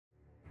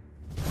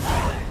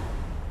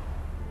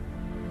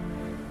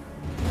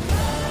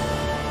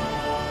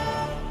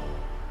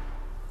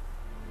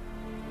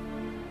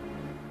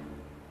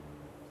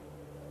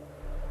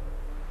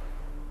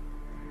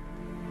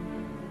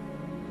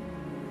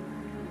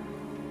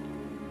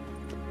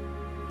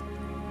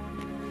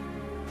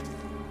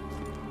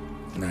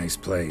Nice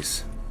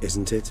place.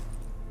 Isn't it?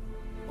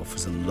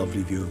 Offers a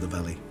lovely view of the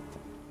valley.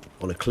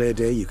 On a clear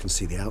day, you can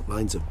see the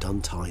outlines of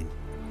Duntine.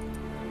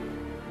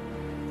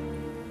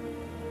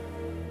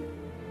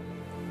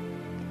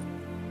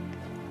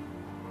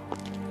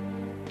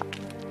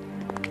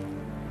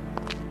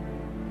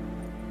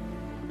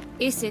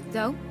 Is it,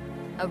 though?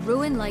 A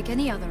ruin like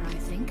any other, I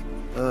think.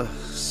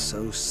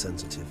 So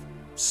sensitive.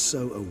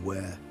 So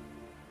aware.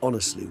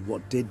 Honestly,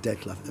 what did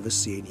Detlef ever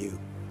see in you?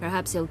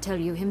 Perhaps he'll tell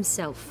you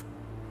himself.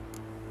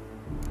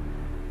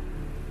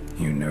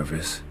 You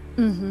nervous?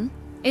 Mm-hmm.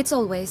 It's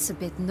always a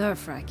bit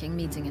nerve-wracking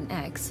meeting an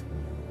ex.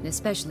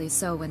 Especially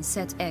so when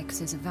said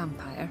ex is a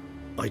vampire.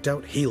 I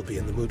doubt he'll be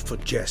in the mood for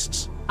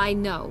jests. I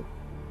know.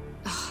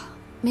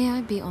 May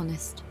I be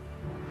honest?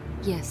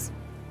 Yes,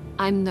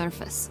 I'm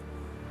nervous.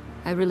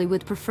 I really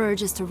would prefer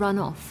just to run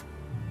off.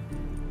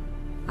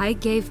 I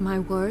gave my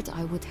word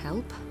I would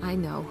help, I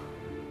know.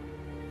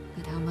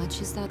 But how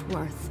much is that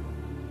worth?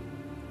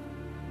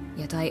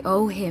 Yet I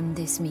owe him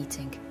this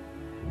meeting.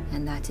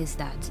 And that is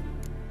that.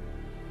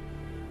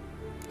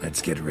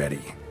 Let's get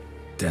ready.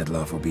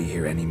 Detlef will be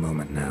here any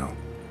moment now.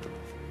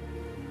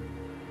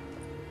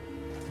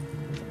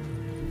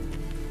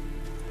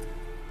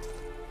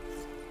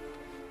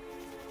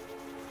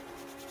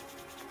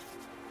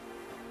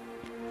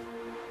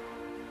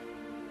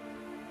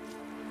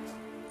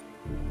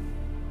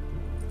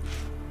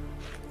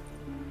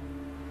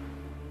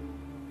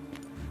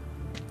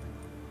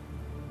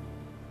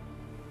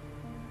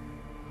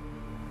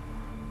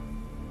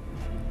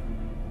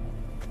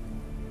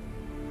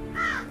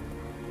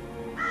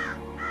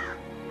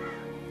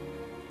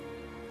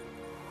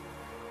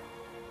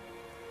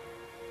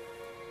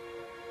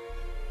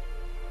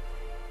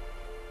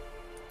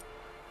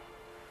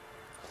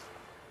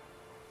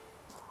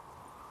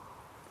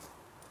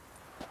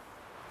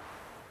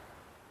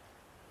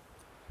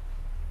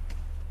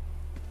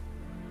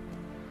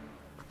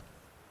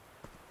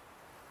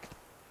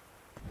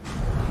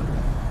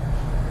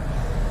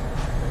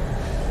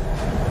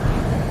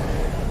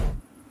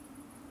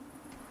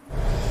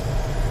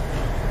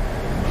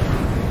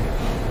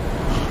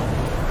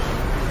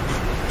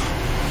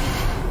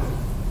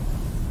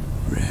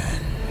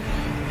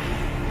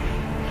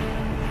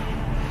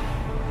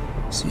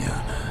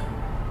 Sienna,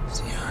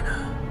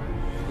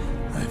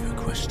 I have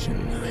a question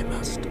I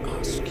must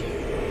ask you.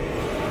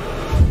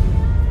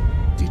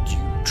 Did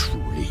you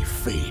truly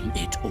feign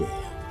it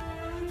all?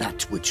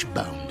 That which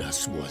bound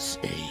us was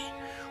a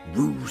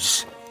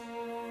ruse?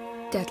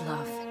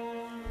 Detlef,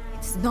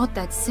 it's not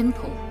that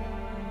simple.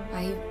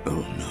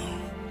 Oh no,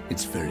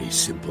 it's very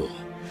simple.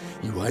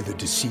 You either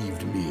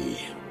deceived me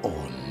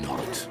or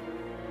not.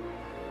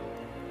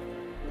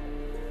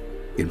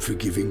 In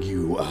forgiving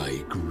you,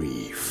 I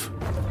grieve.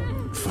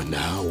 For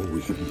now,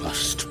 we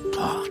must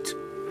part.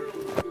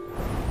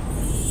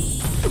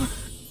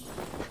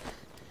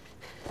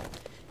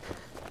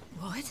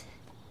 What?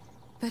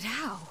 But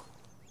how?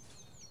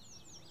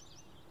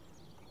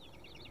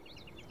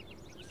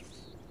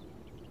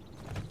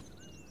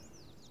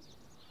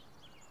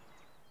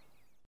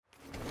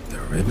 The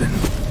ribbon?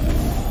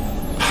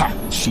 Ha!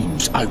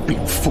 Seems I've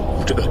been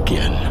fooled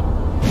again.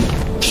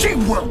 She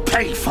will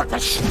pay for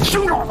this,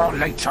 sooner or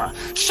later.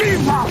 She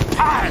will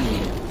pay!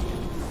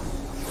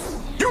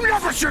 You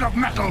never should have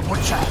meddled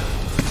with her!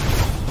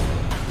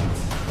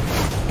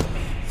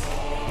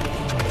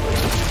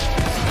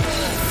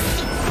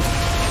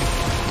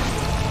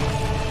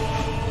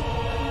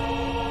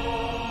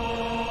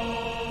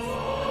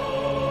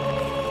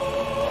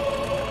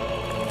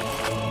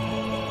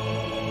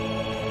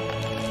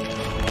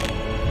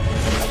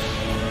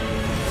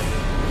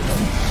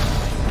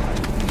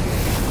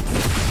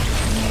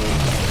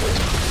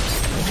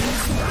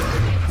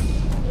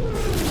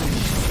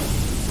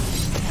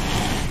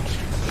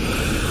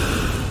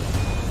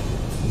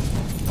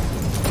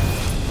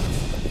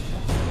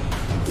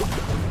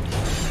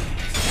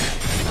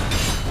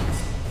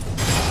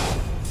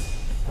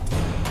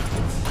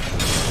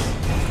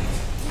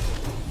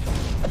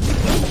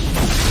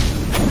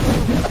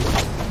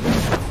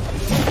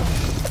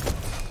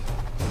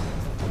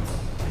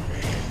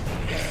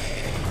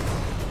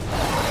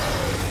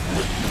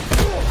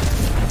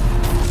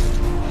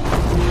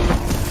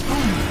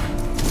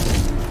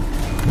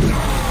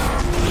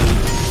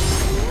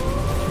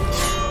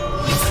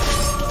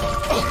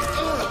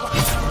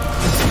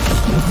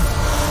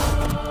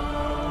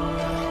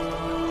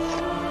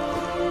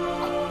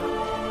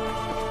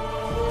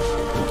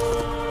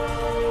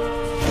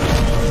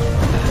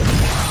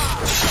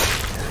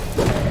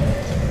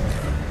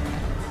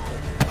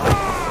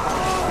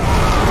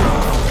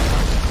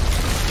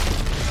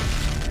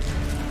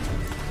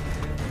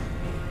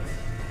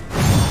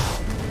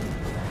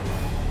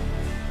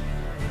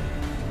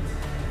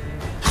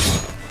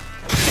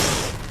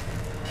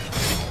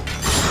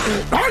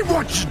 I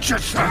want you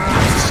just like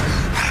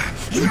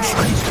this! You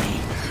traitors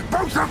me!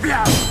 Both of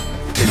you!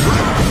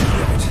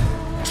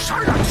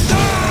 Silence!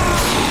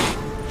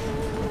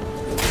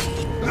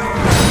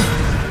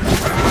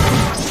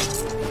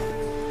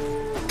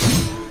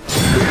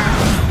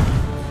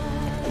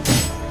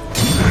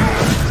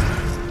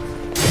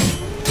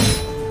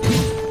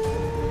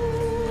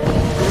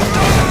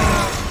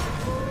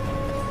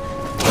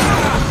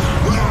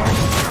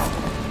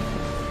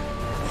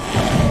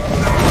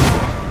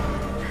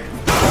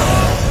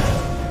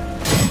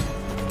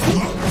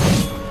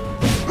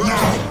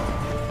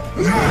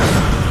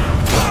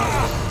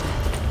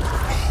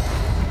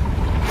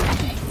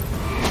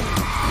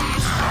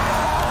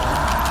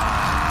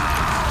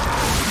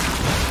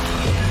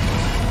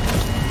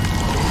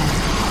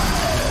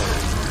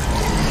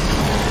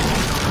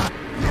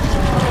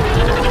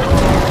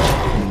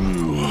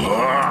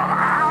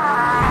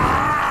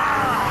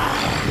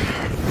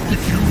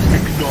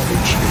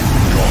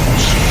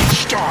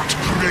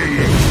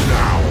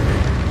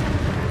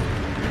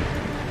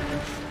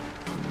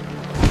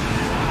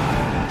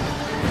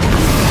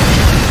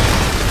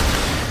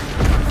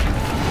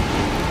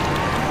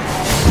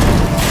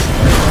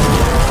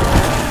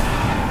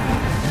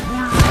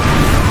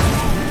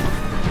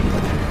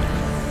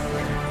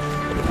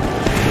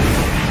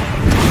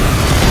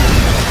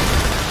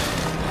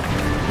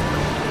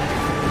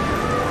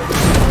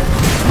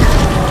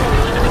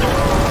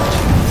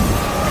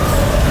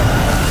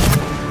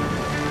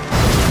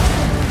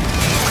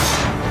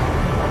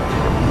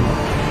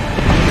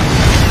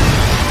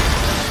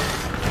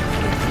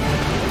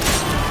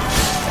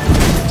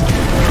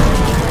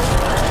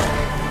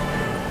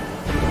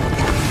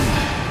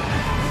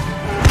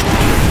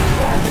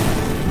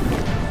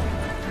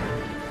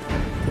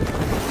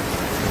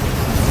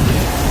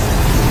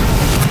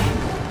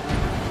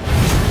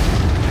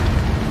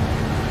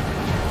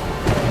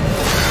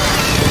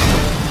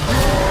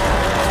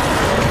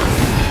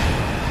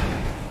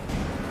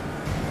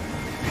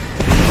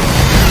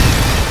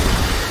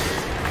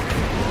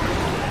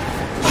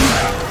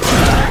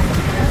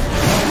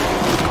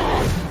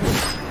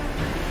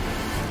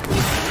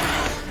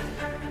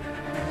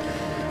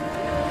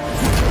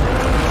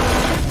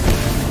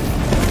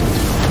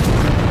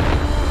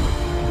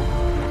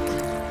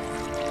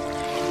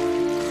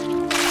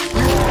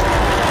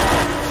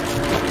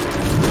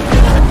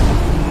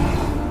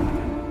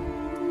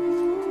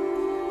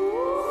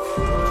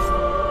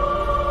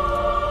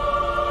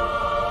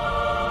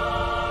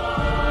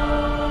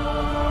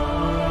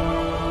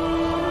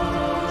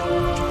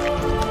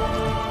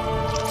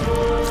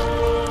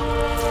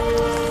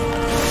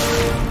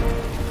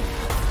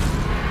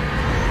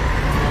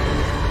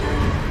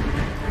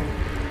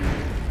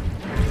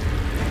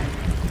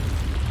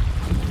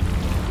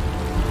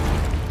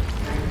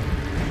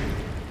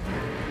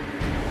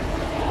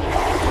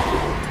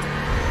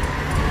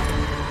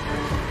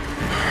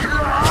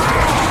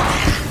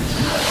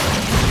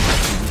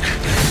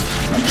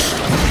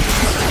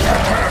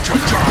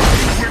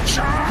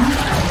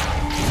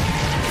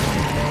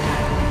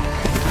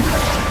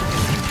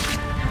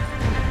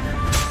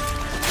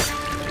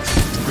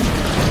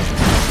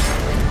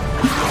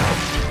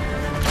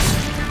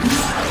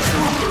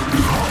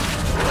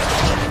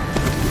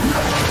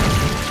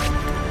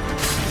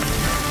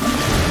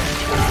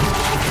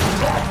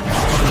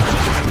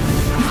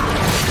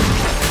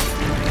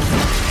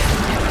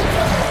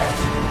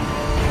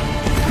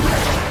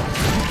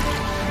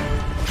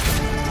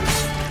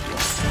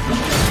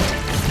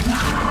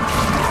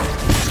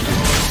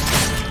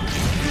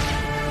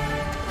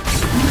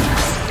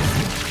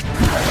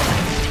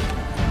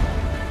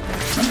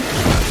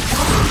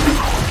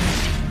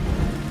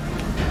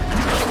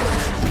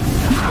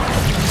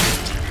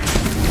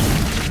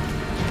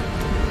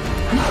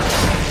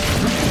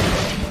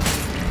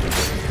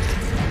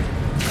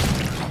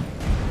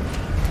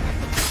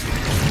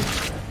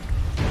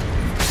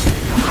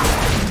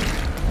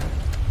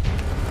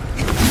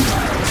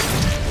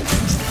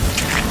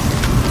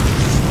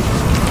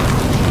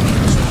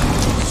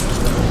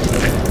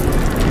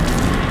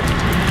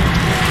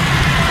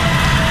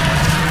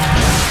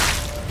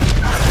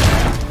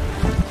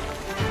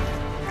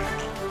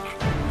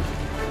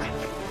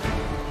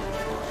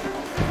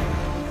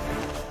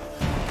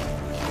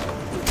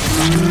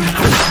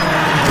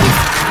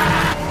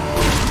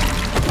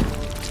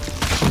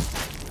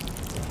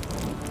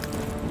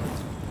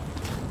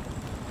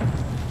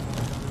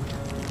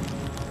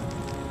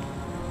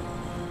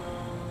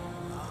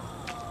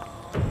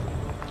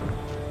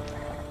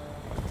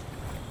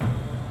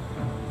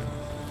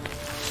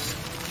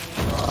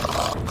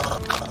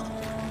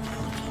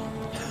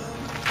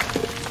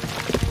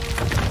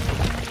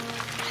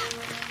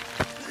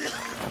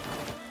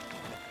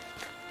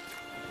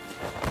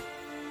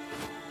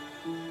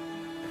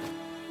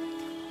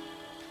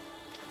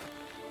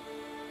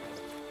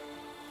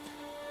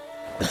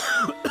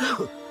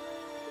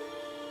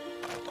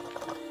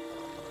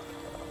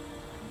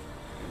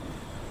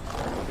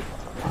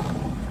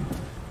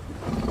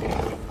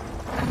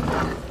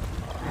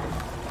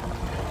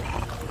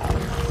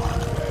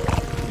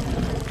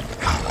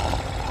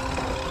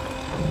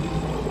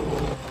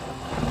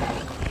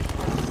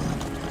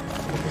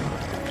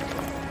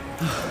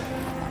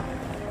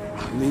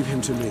 Leave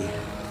him to me.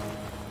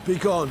 Be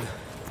gone.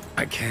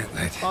 I can't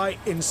let... I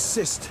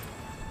insist.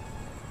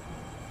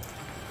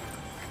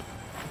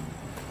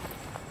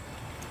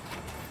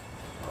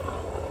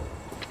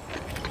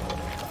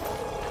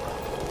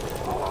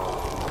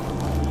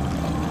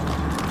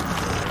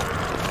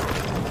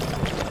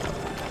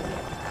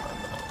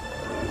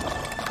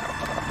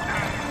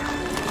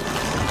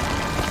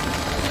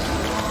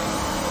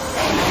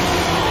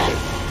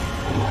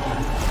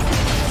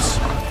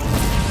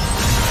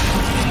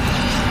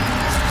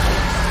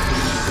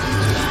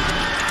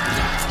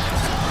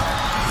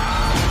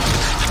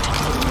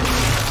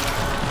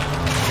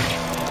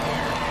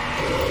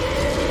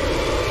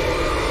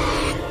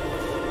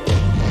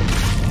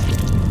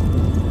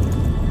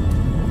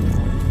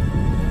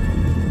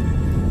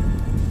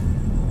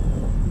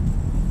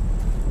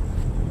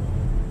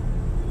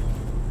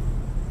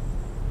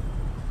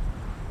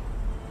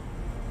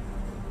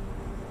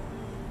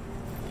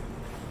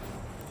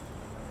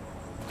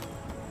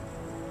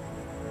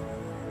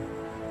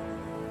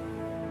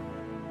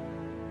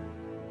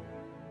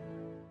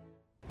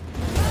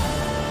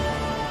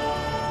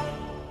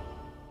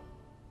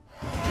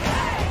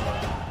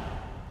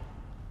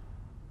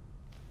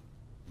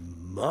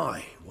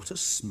 My, what a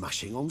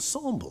smashing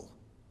ensemble.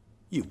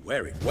 You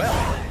wear it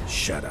well.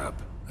 Shut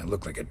up. I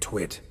look like a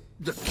twit.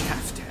 The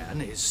caftan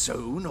is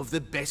sewn of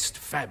the best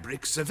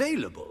fabrics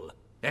available,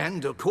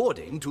 and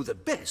according to the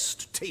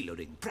best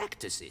tailoring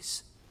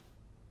practices.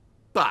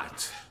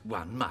 But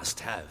one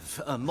must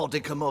have a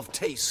modicum of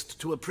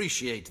taste to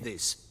appreciate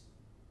this.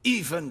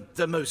 Even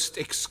the most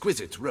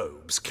exquisite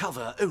robes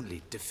cover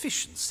only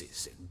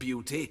deficiencies in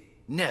beauty,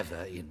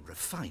 never in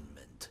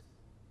refinement.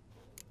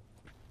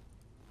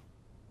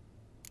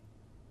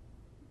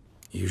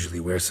 Usually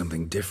wear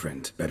something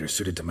different, better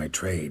suited to my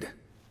trade.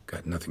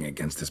 Got nothing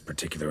against this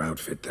particular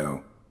outfit,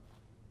 though.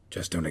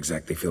 Just don't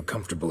exactly feel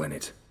comfortable in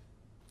it.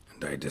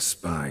 And I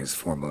despise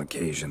formal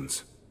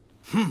occasions.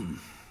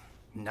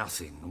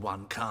 Nothing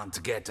one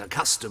can't get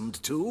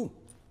accustomed to.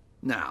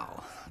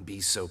 Now, be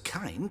so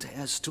kind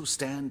as to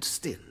stand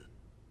still.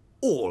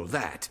 All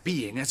that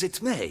being as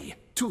it may,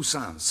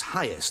 Toussaint's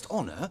highest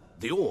honor,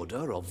 the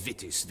Order of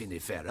Vitis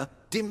Vinifera,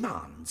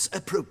 demands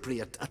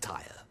appropriate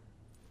attire.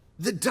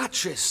 The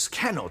Duchess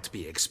cannot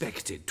be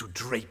expected to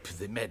drape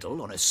the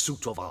medal on a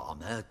suit of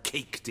armor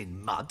caked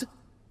in mud.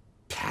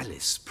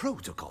 Palace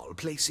protocol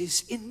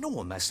places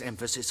enormous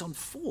emphasis on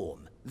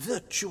form,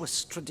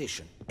 virtuous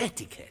tradition,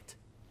 etiquette.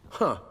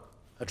 Huh.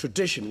 A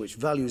tradition which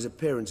values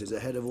appearances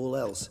ahead of all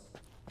else.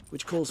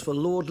 Which calls for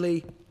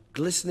lordly,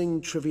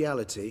 glistening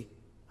triviality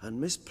and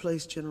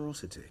misplaced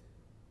generosity.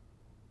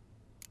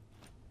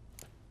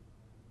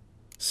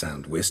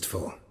 Sound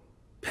wistful.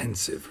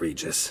 Pensive,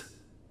 Regis.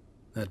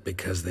 That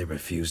because they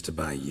refuse to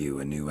buy you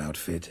a new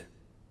outfit?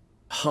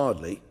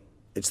 Hardly.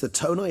 It's the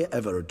tone I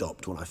ever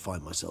adopt when I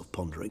find myself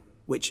pondering,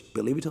 which,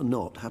 believe it or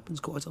not, happens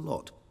quite a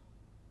lot.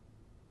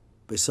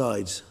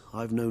 Besides,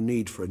 I've no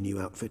need for a new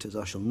outfit as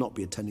I shall not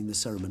be attending the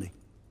ceremony.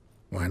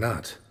 Why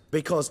not?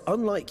 Because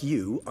unlike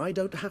you, I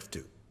don't have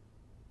to.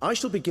 I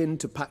shall begin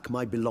to pack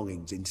my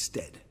belongings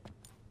instead.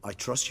 I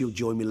trust you'll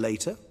join me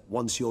later,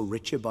 once you're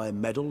richer by a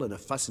medal and a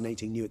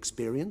fascinating new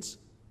experience?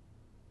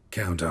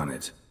 Count on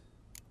it.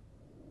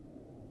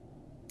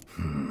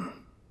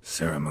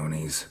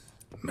 Ceremonies,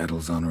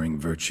 medals honoring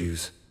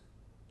virtues,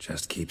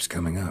 just keeps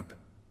coming up.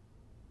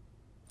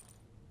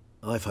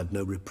 I've had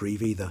no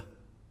reprieve either.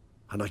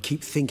 And I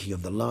keep thinking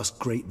of the last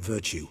great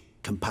virtue,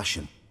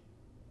 compassion.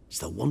 It's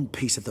the one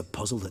piece of the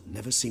puzzle that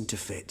never seemed to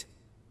fit.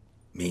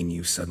 Mean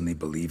you suddenly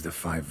believe the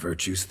 5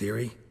 virtues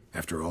theory,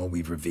 after all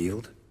we've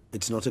revealed?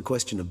 It's not a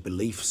question of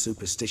belief,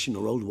 superstition,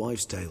 or old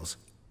wives' tales.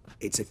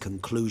 It's a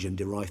conclusion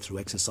derived through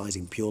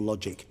exercising pure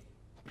logic.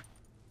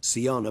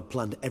 Syanna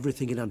planned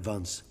everything in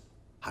advance.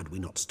 Had we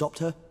not stopped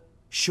her,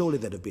 surely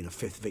there'd have been a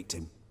 5th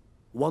victim.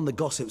 One the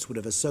gossips would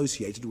have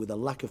associated with a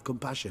lack of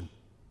compassion.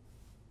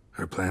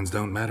 Her plans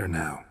don't matter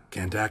now.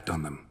 Can't act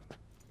on them.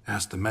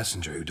 Ask the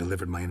messenger who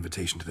delivered my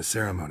invitation to the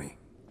ceremony.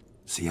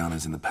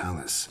 Syanna's in the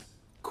palace.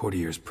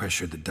 Courtiers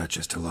pressured the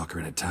Duchess to lock her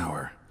in a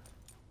tower.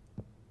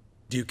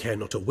 Do you care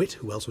not a whit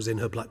who else was in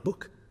her black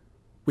book?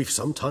 We've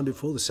some time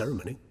before the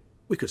ceremony.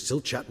 We could still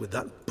chat with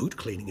that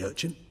boot-cleaning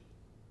urchin.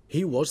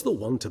 He was the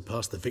one to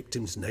pass the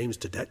victims' names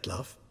to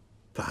Dettlaff.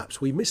 Perhaps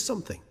we missed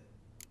something.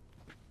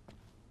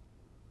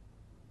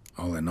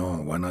 All in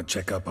all, why not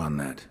check up on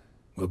that?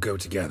 We'll go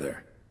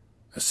together,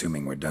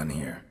 assuming we're done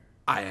here.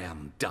 I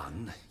am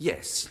done,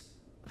 yes.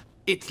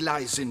 It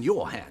lies in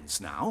your hands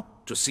now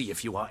to see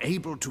if you are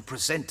able to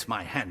present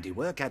my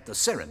handiwork at the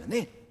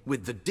ceremony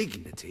with the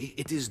dignity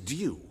it is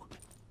due.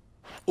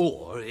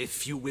 Or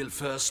if you will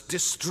first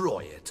destroy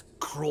it,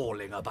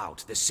 crawling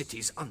about the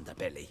city's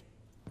underbelly.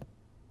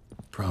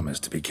 Promise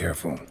to be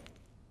careful.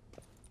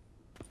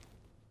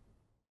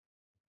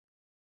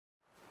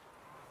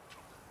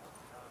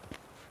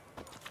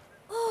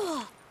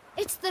 Oh,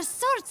 it's the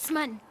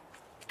swordsman.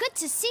 Good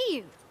to see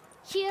you.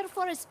 Here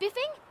for a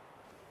spiffing?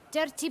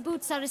 Dirty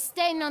boots are a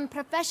stain on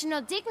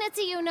professional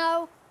dignity, you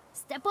know.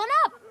 Step on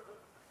up.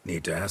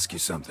 Need to ask you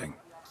something.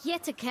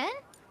 Yet again?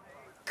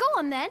 Go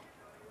on then.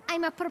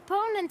 I'm a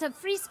proponent of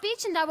free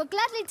speech and I will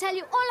gladly tell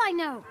you all I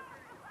know.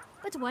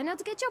 But why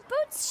not get your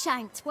boots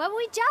shanked while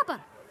we jabber?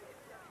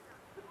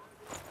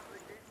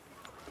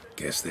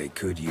 Guess they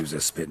could use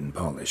a spit and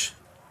polish.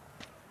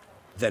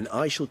 Then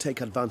I shall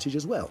take advantage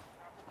as well.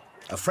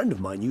 A friend of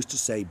mine used to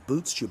say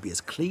boots should be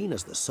as clean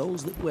as the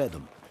soles that wear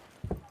them.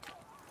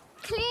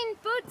 Clean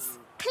boots,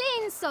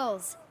 clean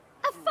soles.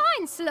 A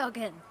fine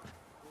slogan.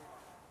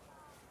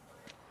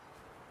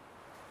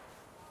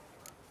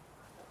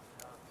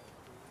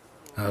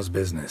 How's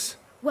business?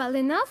 Well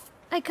enough.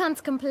 I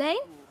can't complain.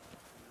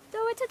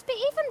 Though it'd be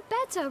even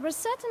better were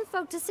certain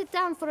folk to sit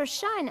down for a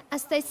shine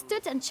as they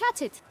stood and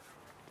chatted.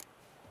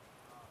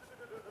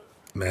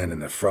 Man in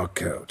the frock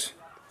coat.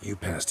 You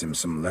passed him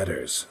some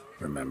letters,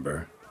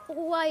 remember?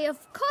 Why,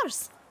 of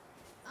course.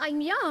 I'm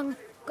young,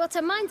 got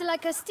a mind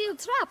like a steel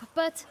trap,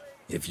 but...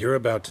 If you're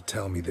about to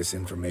tell me this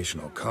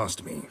information will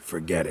cost me,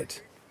 forget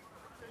it.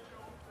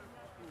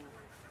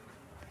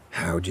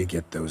 How'd you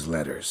get those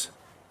letters?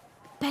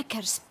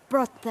 Beggars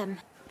brought them.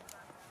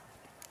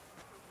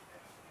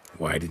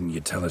 Why didn't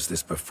you tell us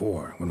this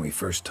before, when we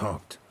first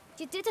talked?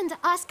 You didn't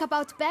ask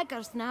about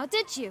beggars now,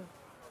 did you?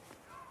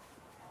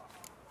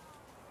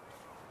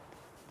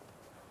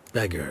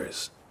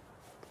 Beggars.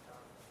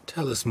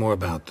 Tell us more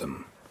about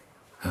them.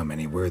 How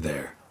many were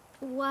there?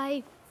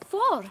 Why,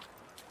 4.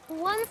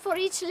 1 for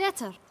each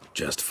letter.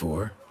 Just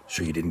 4?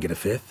 Sure you didn't get a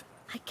 5th?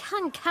 I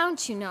can't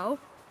count, you know.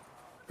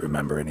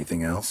 Remember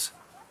anything else?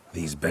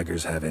 These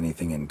beggars have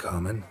anything in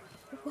common?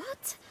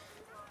 What?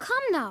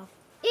 Come now.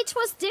 Each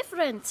was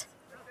different.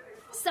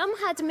 Some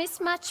had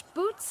mismatched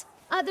boots,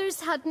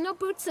 others had no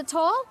boots at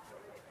all.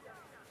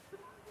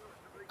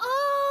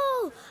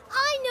 Oh,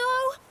 I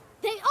know!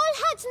 They all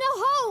had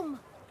no home!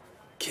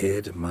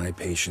 Kid, my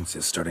patience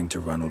is starting to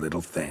run a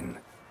little thin.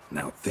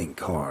 Now think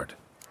hard.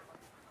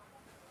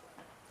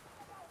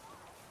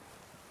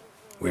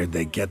 Where'd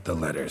they get the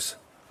letters?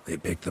 They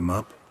pick them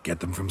up? Get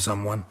them from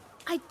someone?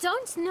 I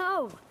don't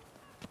know.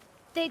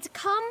 They'd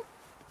come,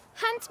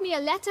 hand me a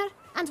letter,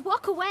 and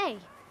walk away.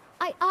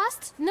 I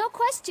asked no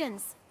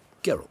questions.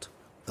 Geralt,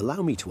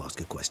 allow me to ask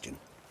a question.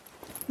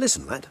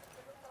 Listen, lad.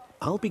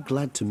 I'll be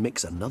glad to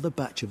mix another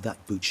batch of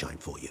that boot shine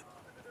for you.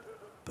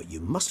 But you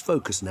must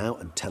focus now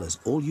and tell us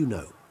all you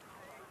know.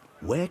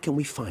 Where can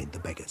we find the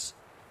beggars?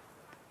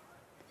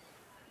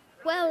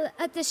 Well,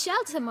 at the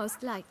shelter,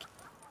 most like.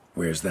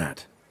 Where's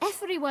that?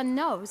 Everyone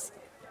knows.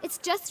 It's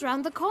just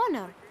round the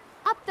corner.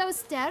 Up those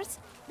stairs,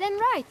 then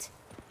right.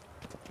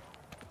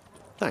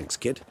 Thanks,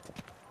 kid.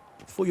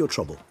 For your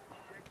trouble.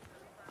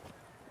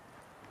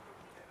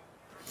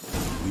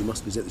 We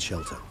must visit the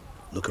shelter.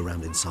 Look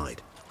around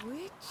inside.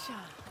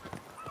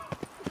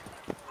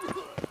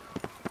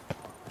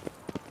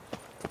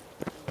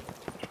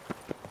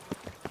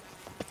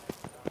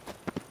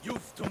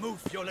 You've to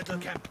move your little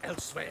camp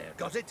elsewhere,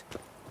 got it?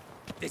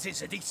 This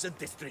is a decent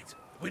district.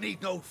 We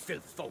need no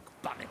filth folk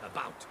bunning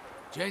about.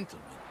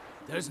 Gentlemen,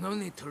 there's no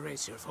need to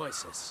raise your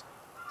voices.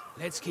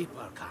 Let's keep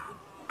our calm.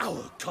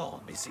 Our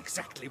calm is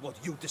exactly what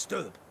you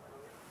disturb.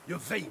 Your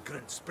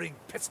vagrants bring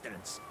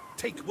pestilence,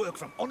 take work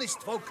from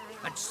honest folk,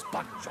 and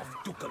sponge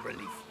off ducal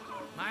relief.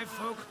 My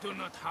folk do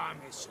not harm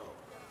his soul,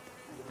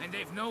 and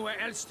they've nowhere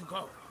else to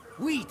go.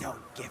 We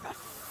don't give a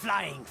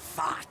flying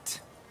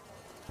fart.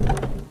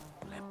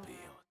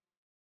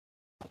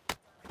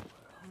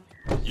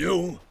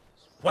 You?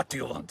 What do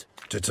you want?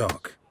 To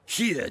talk.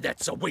 Here,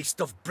 that's a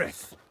waste of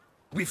breath.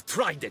 We've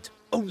tried it,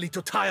 only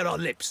to tire our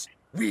lips.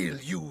 We'll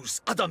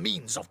use other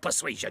means of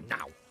persuasion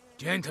now.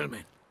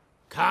 Gentlemen,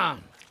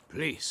 calm,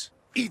 please.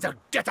 Either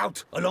get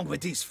out along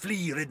with these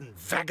flea-ridden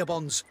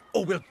vagabonds,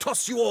 or we'll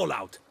toss you all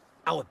out.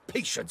 Our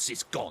patience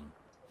is gone.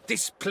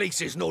 This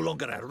place is no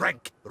longer a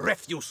rank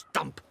refuse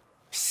dump.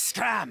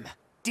 Scram!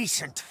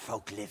 Decent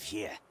folk live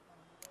here.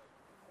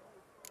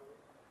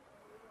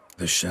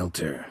 The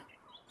shelter,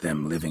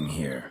 them living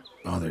here,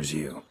 bothers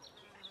you.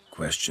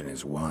 Question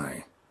is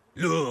why?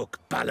 Look,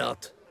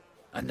 Ballard.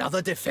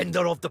 Another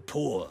defender of the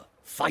poor.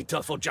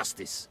 Fighter for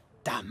justice.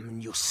 Damn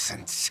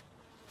nuisance.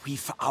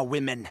 We've our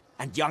women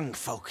and young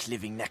folk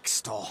living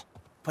next door.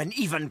 when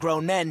even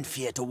grown men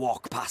fear to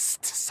walk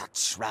past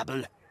such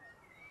rabble.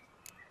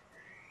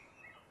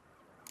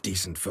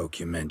 Decent folk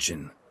you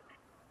mention.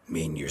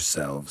 Mean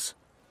yourselves.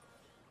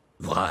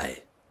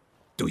 Why?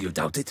 Do you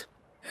doubt it?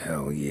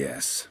 Hell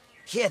yes.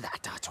 Hear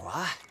that,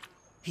 Artois?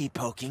 He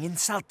poking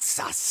insults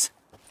us.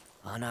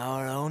 On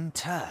our own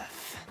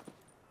turf.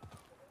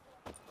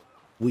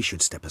 We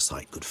should step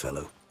aside, good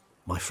fellow.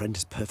 My friend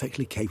is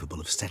perfectly capable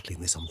of settling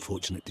this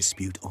unfortunate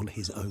dispute on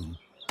his own.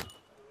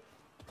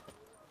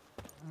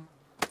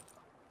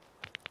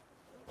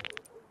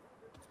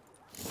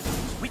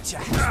 Witcher!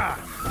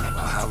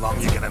 How long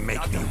are you gonna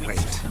make me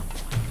wait?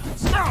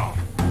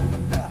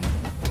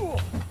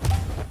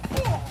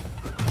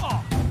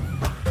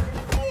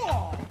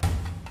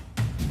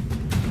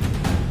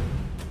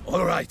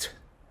 All right.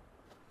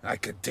 I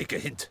can take a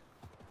hint.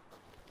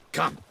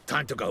 Come,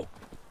 time to go.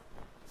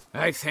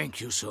 I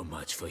thank you so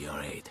much for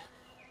your aid.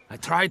 I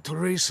tried to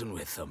reason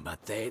with them,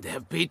 but they'd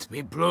have beat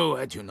me blue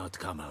had you not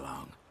come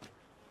along.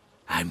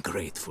 I'm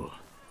grateful.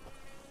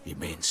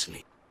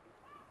 Immensely.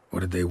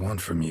 What did they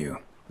want from you?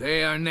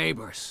 They are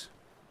neighbors.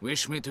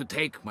 Wish me to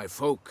take my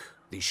folk,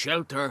 the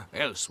shelter,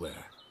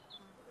 elsewhere.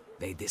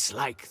 They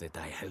dislike that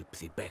I help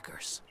the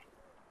beggars.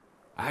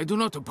 I do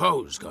not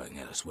oppose going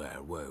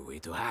elsewhere, were we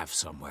to have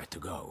somewhere to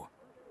go.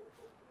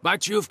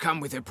 But you've come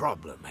with a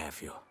problem,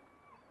 have you?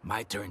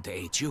 My turn to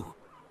aid you.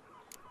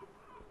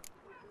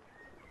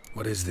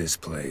 What is this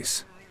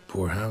place?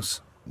 Poorhouse?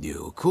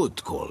 You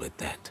could call it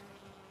that.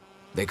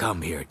 They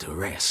come here to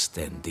rest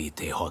and eat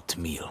a hot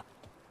meal.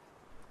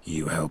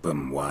 You help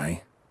them,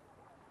 why?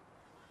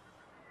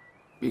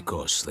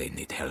 Because they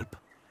need help.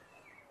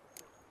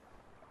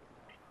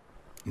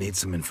 Need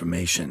some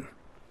information.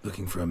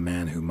 Looking for a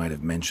man who might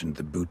have mentioned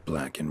the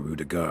Beauclair in Rue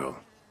de Geralt.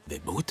 The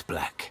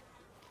Beauclair?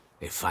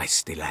 A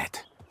feisty lad.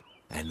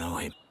 I know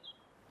him.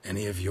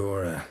 Any of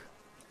your,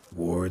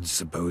 wards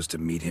supposed to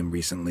meet him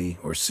recently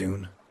or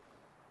soon?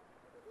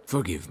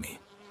 Forgive me.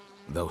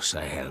 Those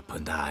I help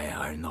and I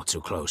are not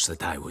so close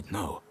that I would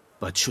know.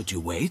 But should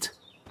you wait,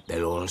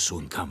 they'll all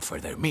soon come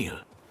for their meal.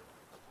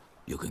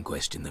 You can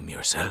question them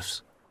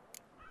yourselves.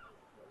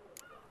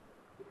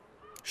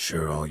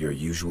 Sure all your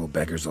usual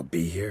beggars will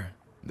be here?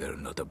 They're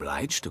not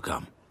obliged to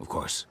come, of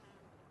course.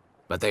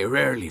 But they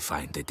rarely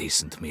find a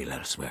decent meal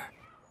elsewhere.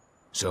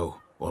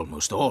 So,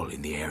 almost all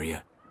in the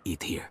area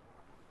eat here.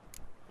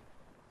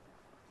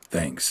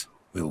 Thanks.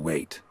 We'll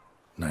wait.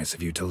 Nice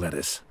of you to let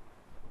us.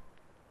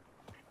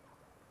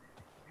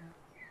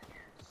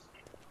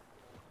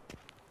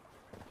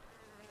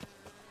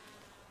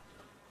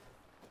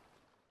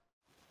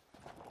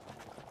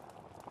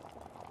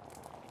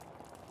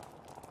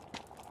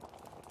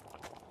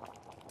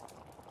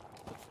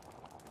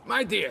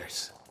 My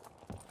dears,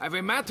 I've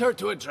a matter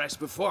to address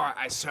before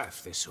I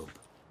serve the soup.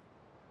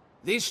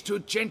 These two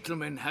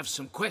gentlemen have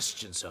some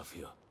questions of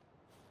you.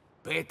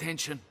 Pay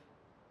attention.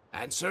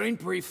 Answer in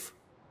brief.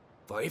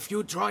 For if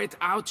you draw it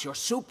out, your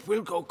soup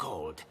will go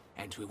cold.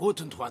 And we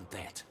wouldn't want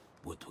that,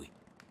 would we?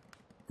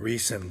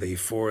 Recently,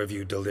 4 of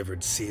you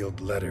delivered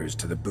sealed letters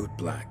to the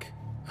Beauclair.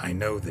 I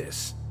know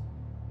this.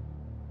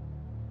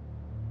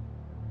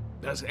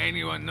 Does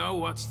anyone know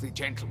what the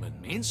gentleman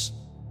means?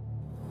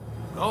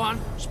 Go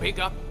on, speak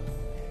up.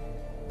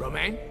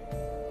 Romain?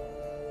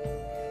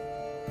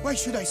 Why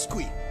should I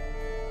squeal?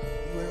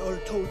 We were all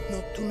told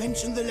not to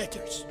mention the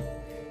letters.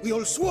 We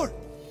all swore.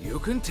 You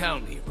can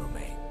tell me,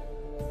 Romain.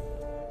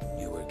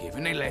 You were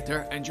given a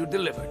letter and you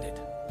delivered it,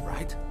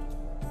 right?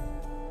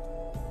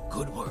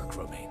 Good work,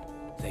 Romain.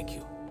 Thank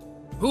you.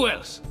 Who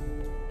else?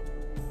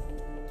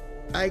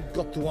 I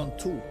got one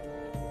too.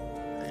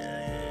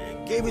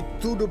 Gave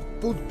it to the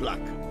Beauclair.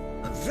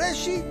 And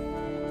Freshy,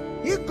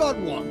 he got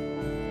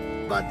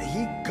one. But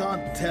he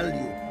can't tell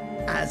you,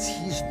 as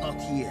he's not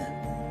here.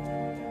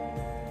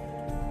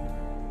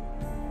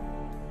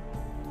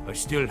 I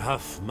still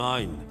have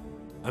mine.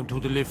 I'm to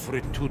deliver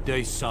it 2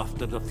 days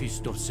after the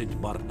Feast of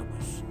St.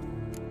 Barnabas.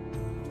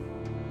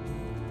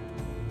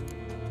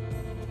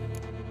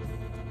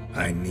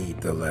 I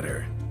need the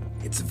letter.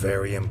 It's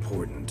very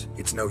important.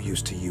 It's no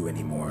use to you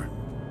anymore.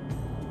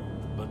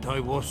 But I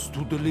was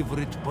to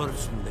deliver it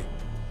personally.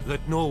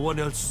 Let no one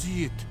else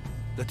see it.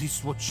 That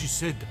is what she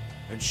said,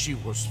 and she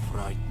was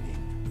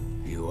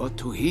frightening. You ought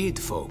to heed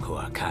folk who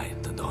are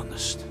kind and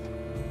honest.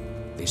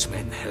 These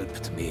men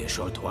helped me a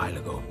short while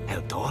ago,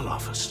 helped all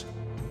of us.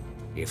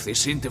 If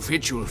this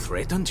individual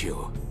threatened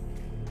you,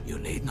 you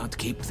need not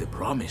keep the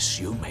promise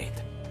you made.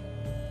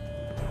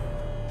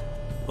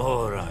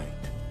 All right,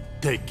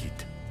 take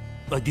it.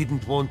 I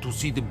didn't want to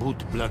see the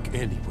Beauclair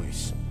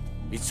anyways.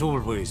 It's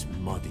always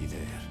muddy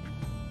there.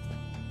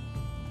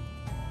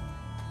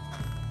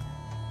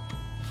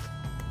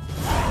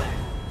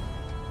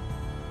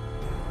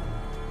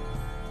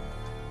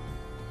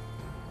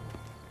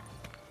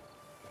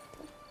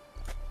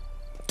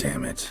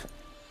 Damn it.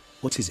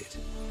 What is it?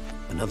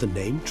 Another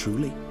name,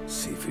 truly?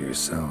 See for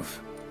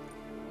yourself.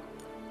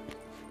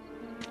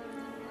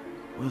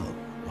 Well,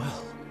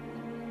 well.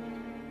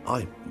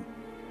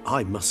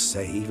 I must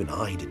say, even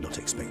I did not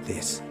expect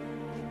this.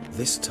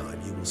 This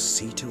time you will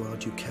see to our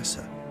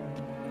Duchessa.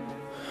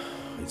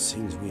 It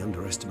seems we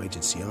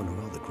underestimated Syanna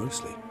rather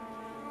grossly.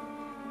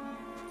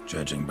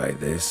 Judging by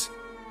this,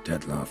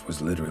 Dettlaff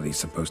was literally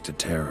supposed to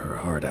tear her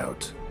heart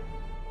out.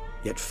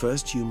 Yet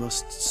first you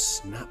must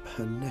snap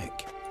her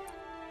neck.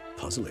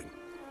 Puzzling.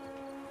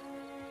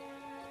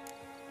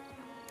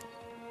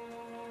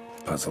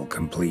 Puzzle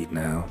complete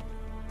now.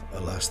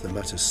 Alas, the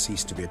matter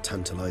ceased to be a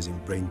tantalizing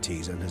brain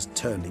tease and has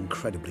turned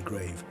incredibly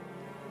grave.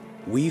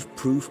 We've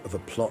proof of a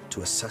plot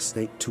to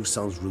assassinate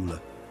Toussaint's ruler.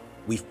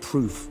 We've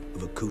proof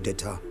of a coup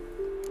d'etat.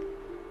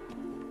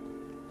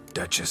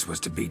 Duchess was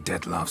to be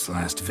Dettlaff's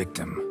last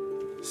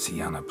victim.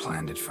 Syanna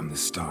planned it from the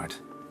start.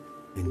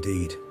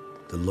 Indeed.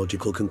 The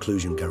logical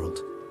conclusion, Geralt.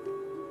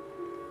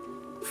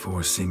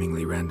 4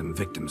 seemingly random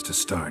victims to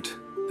start.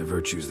 The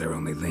virtue's their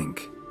only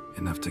link.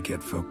 Enough to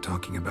get folk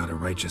talking about a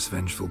righteous,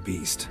 vengeful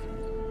beast.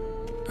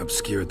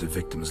 Obscured the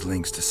victims'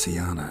 links to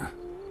Syanna,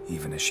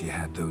 even as she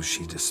had those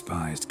she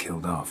despised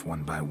killed off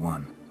one by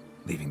one,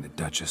 leaving the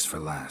Duchess for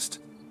last.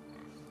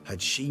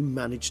 Had she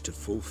managed to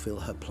fulfill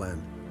her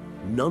plan,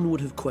 none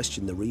would have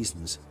questioned the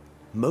reasons.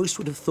 Most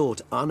would have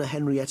thought Anna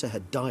Henrietta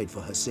had died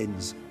for her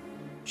sins.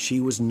 She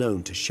was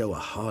known to show a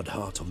hard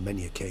heart on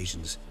many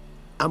occasions.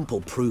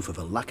 Ample proof of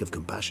a lack of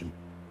compassion.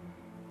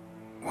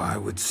 Why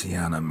would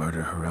Syanna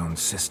murder her own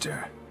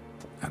sister?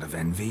 Out of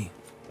envy?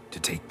 To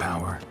take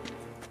power?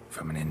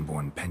 From an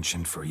inborn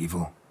penchant for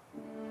evil?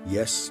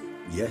 Yes,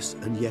 yes,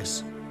 and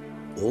yes.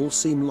 All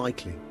seem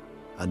likely,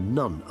 and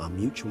none are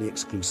mutually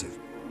exclusive.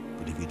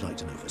 But if you'd like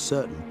to know for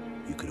certain,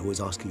 you could always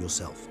ask her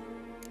yourself.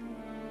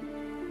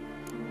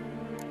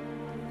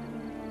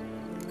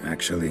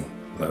 Actually,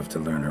 love to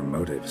learn her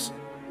motives.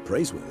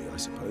 Praiseworthy, I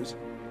suppose.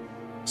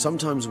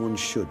 Sometimes one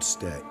should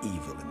stare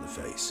evil in the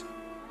face.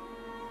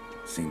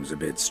 Seems a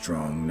bit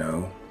strong,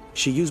 no?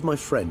 She used my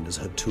friend as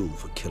her tool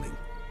for killing.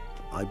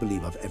 I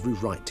believe I've every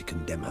right to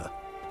condemn her,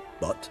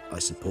 but I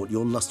support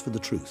your lust for the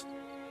truth.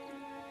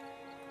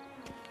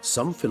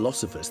 Some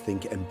philosophers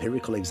think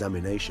empirical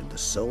examination the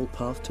sole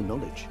path to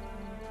knowledge.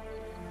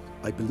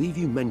 I believe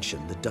you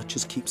mentioned the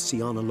Duchess keeps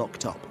Syanna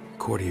locked up.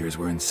 Courtiers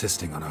were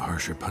insisting on a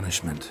harsher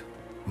punishment.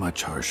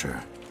 Much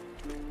harsher.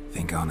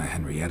 Think Anna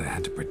Henrietta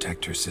had to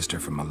protect her sister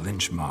from a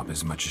lynch mob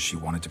as much as she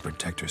wanted to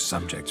protect her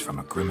subjects from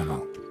a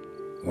criminal.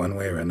 One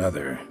way or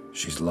another,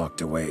 she's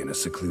locked away in a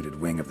secluded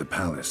wing of the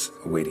palace,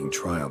 awaiting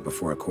trial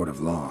before a court of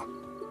law.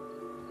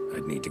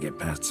 I'd need to get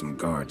past some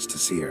guards to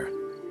see her.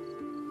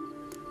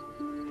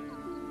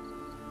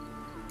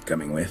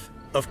 Coming with?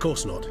 Of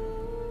course not.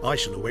 I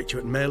shall await you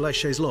at Mare la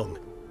Chaise-Longue.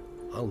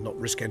 I'll not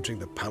risk entering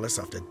the palace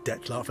after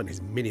Dettlaff and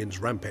his minions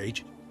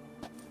rampage.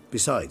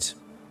 Besides,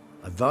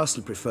 I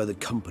vastly prefer the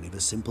company of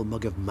a simple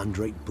mug of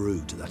mandrake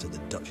brew to that of the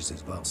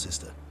Duchess's vile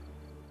sister.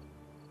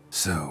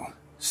 So,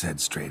 said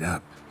straight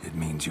up, it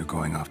means you're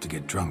going off to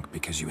get drunk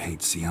because you hate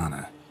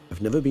Syanna.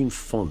 I've never been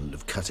fond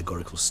of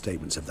categorical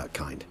statements of that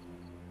kind,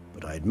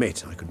 but I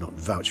admit I could not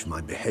vouch for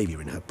my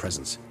behavior in her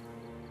presence.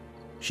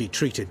 She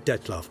treated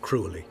Dettlaff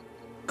cruelly.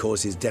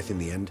 Caused his death in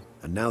the end,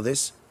 and now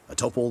this?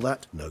 Atop all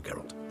that? No,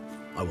 Geralt.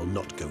 I will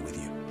not go with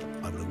you.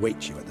 I will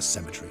await you at the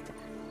cemetery.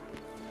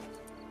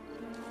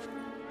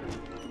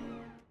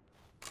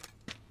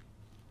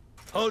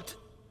 Halt!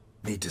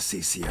 Need to see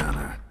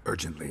Syanna,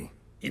 urgently.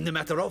 In the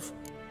matter of?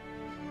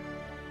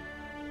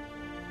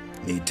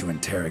 Need to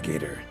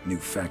interrogate her. New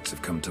facts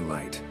have come to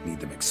light. Need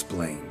them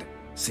explained.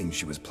 Seems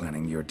she was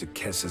planning your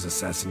Duquesse's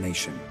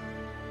assassination.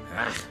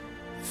 Ah,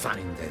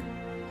 fine then.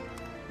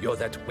 You're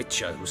that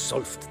witcher who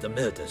solved the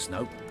murders,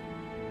 no?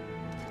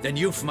 Then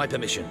you've my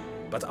permission,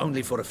 but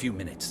only for a few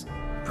minutes.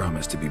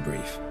 Promise to be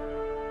brief.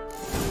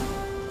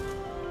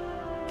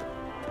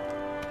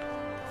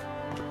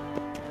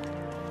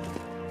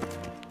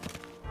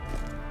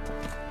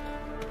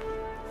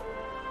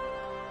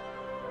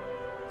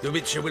 The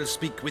Witcher will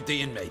speak with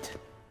the inmate.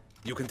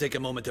 You can take a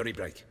momentary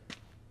break.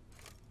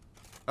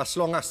 As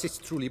long as it's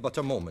truly but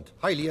a moment.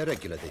 Highly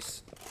irregular,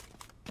 this.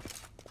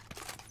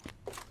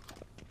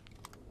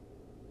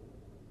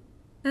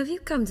 Have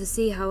you come to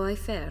see how I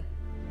fare?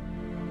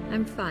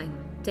 I'm fine,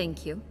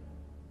 thank you.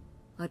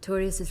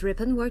 Artorius'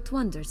 ribbon worked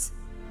wonders.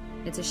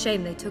 It's a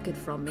shame they took it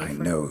from me. I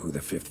know who the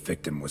 5th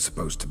victim was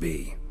supposed to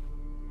be.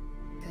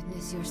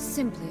 Goodness, you're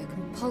simply a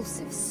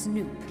compulsive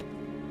snoop.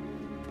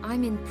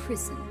 I'm in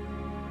prison.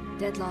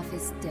 Dettlaff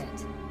is dead.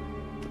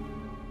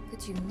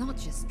 Could you not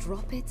just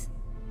drop it?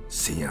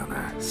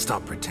 Syanna,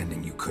 stop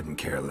pretending you couldn't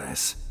care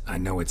less. I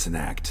know it's an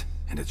act,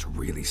 and it's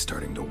really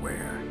starting to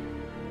wear.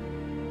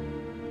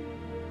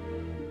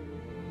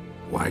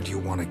 Why do you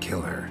want to kill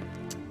her?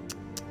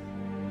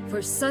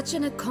 For such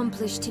an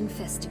accomplished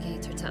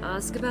investigator to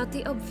ask about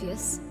the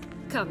obvious?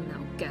 Come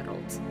now,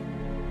 Geralt.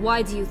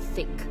 Why do you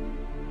think?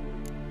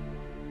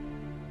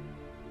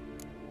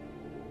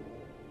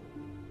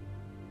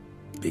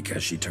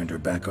 Because she turned her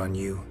back on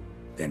you,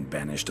 then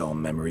banished all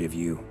memory of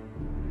you?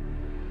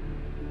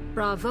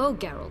 Bravo,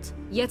 Geralt.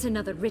 Yet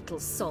another riddle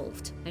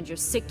solved, and your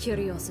sick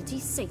curiosity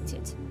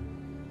sated.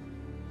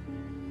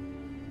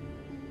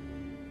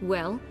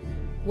 Well,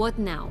 what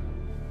now?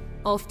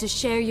 Off to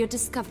share your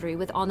discovery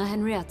with Anna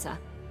Henrietta?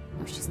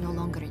 Oh, she's no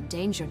longer in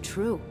danger,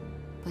 true.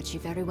 but she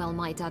very well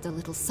might add a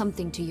little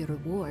something to your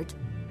reward.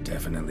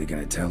 Definitely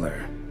gonna tell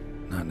her.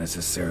 Not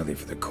necessarily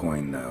for the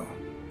coin, though.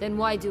 Then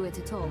why do it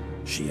at all?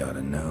 She ought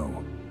to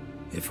know.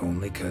 If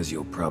only 'cause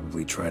you'll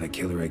probably try to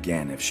kill her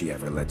again if she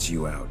ever lets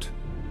you out.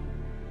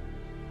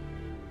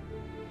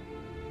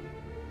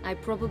 I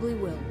probably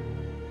will.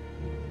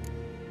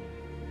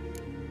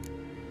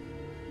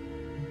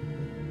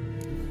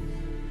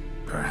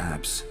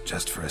 Perhaps,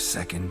 just for a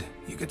second,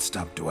 you could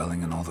stop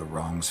dwelling on all the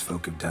wrongs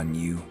folk have done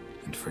you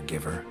and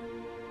forgive her.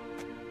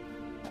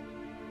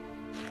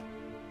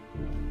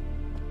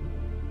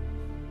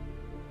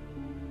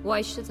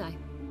 Why should I?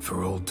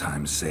 For old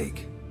time's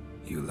sake.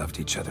 You loved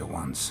each other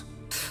once.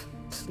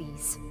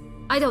 Please.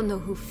 I don't know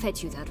who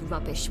fed you that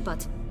rubbish,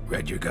 but...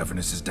 Read your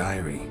governess's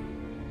diary.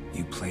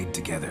 You played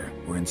together,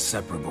 were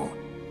inseparable.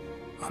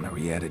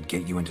 Henriette'd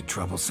get you into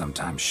trouble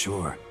sometimes,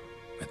 sure.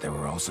 But there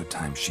were also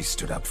times she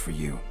stood up for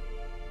you.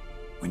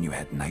 When you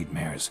had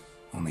nightmares,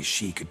 only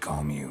she could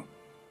calm you.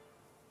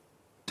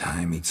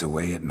 Time eats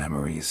away at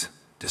memories,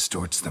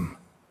 distorts them.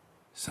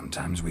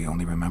 Sometimes we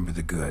only remember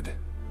the good.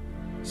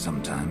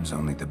 Sometimes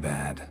only the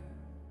bad.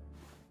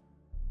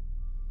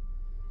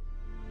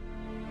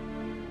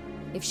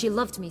 If she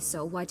loved me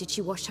so, why did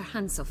she wash her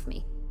hands off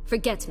me?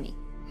 Forget me,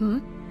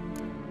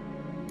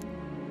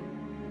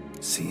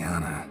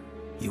 Sienna,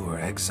 you were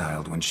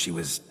exiled when she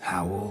was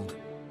how old?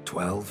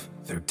 12?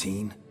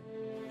 13?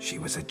 She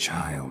was a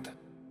child.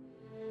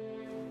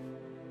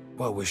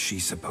 What was she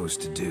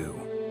supposed to do?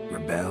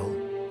 Rebel?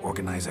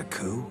 Organize a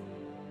coup?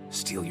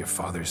 Steal your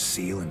father's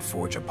seal and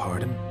forge a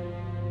pardon?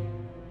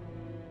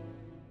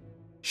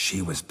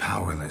 She was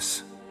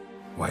powerless.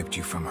 Wiped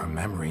you from her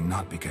memory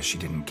not because she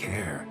didn't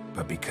care,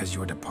 but because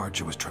your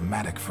departure was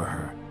traumatic for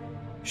her.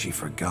 She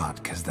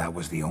forgot because that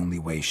was the only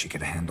way she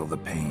could handle the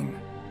pain.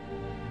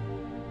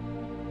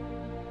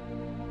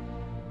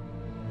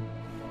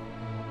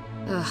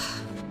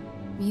 Ugh.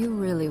 You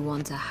really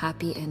want a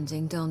happy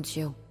ending, don't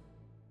you?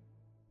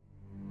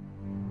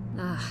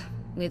 Ah,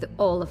 with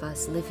all of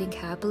us living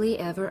happily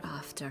ever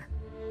after.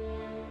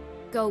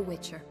 Go,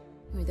 Witcher,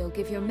 or they'll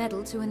give your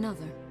medal to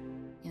another.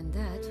 And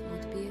that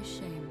would be a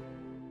shame.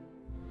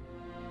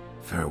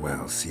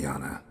 Farewell,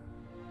 Sienna.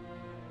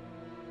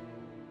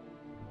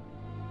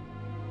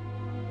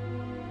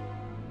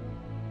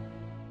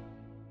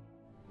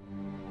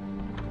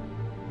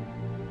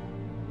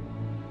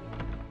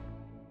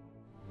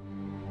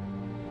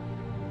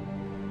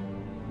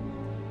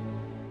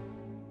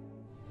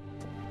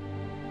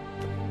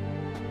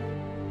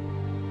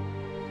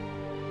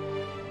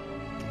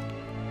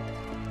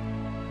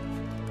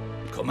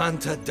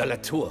 Commander de la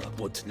Tour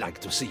would like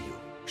to see you.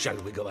 Shall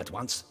we go at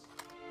once?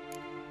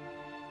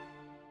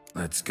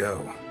 Let's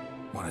go.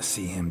 Want to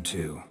see him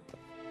too.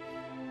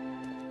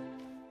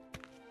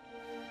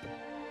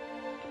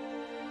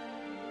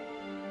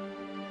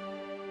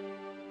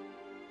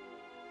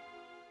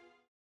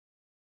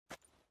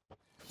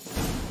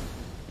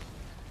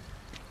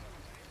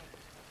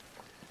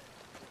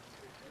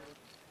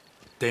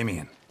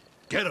 Damien.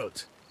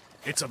 Geralt,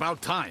 it's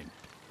about time.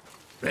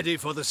 Ready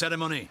for the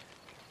ceremony?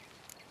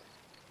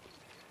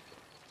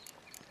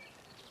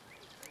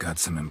 Got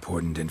some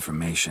important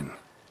information.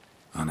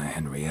 Anna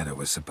Henrietta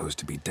was supposed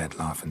to be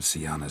Detloff and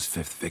Sienna's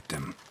 5th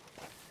victim.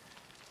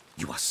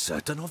 You are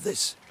certain of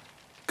this?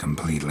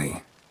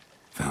 Completely.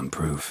 Found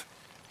proof.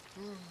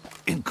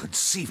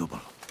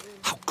 Inconceivable.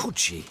 How could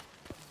she?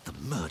 The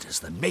murders,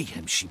 the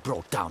mayhem she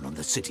brought down on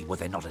the city, were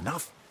they not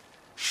enough?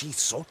 She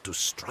sought to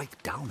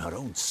strike down her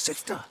own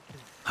sister,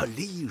 her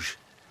liege.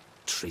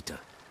 Traitor.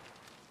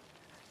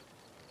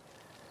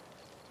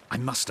 I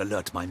must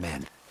alert my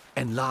men.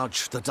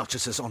 Enlarge the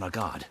Duchess's honor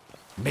guard.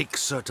 Make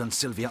certain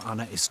Sylvia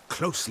Anna is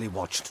closely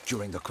watched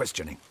during the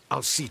questioning.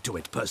 I'll see to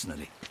it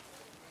personally.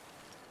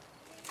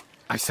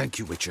 I thank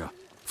you, Witcher,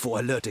 for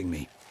alerting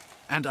me,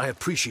 and I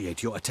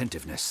appreciate your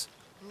attentiveness.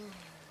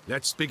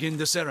 Let's begin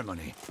the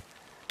ceremony.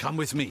 Come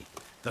with me.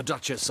 The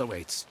Duchess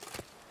awaits.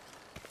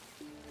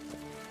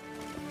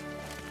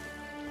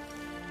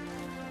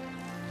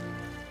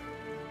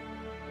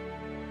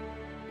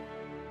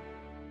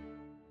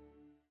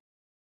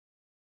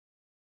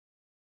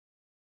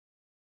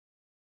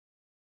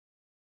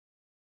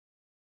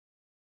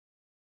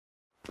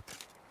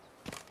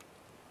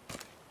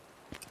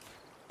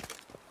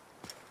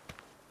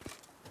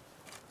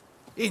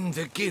 In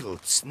the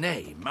Guild's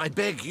name, I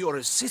beg your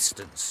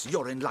assistance,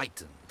 your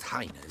enlightened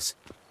highness.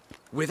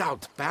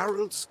 Without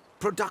barrels,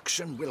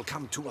 production will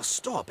come to a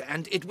stop,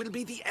 and it will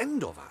be the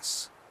end of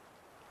us.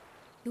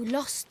 You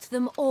lost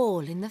them all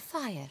in the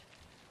fire.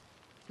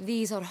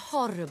 These are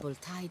horrible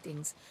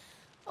tidings.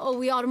 Oh,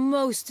 we are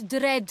most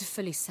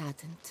dreadfully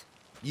saddened.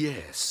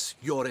 Yes,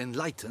 your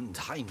enlightened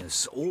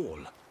highness all.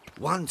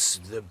 Once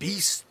the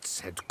beasts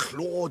had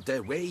clawed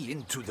their way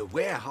into the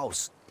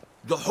warehouse,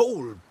 the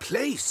whole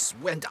place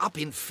went up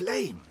in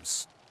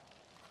flames.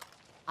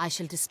 I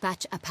shall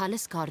dispatch a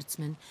palace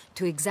guardsman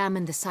to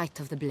examine the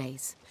site of the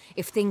blaze.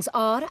 If things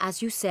are,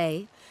 as you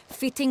say,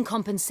 fitting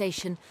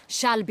compensation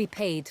shall be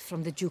paid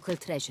from the ducal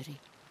treasury.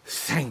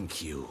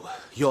 Thank you,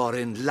 your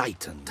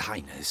enlightened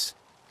highness.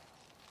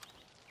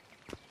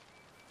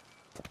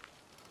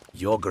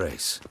 Your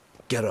Grace,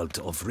 Geralt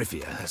of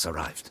Rivia has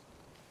arrived.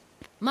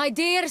 My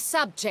dear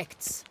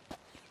subjects,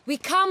 we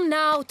come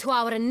now to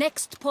our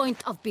next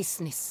point of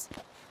business.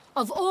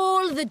 Of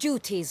all the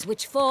duties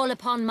which fall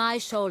upon my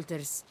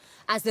shoulders,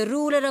 as the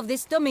ruler of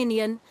this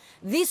dominion,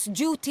 this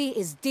duty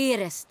is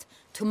dearest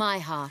to my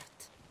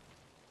heart.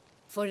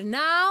 For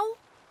now,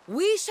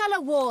 we shall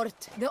award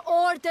the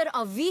Order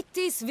of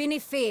Vitis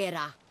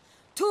Vinifera,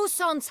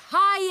 Tucson's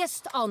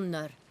highest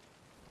honor.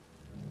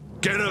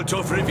 Geralt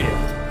of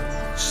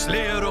Rivia,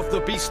 Slayer of the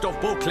Beast of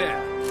Beauclair,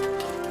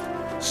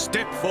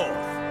 step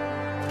forth.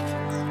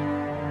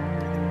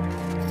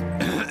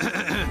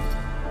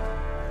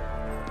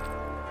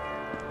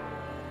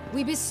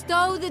 We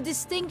bestow the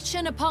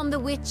distinction upon the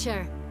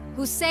Witcher,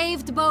 who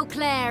saved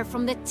Beauclair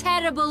from the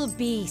terrible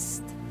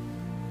beast.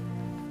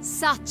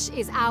 Such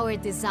is our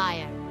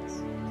desire.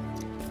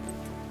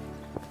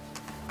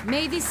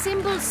 May this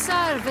symbol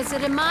serve as a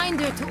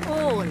reminder to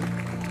all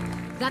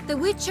that the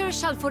Witcher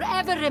shall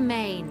forever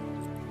remain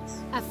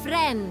a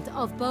friend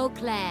of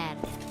Beauclair.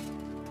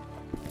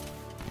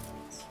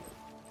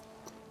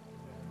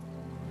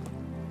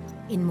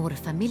 In more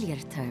familiar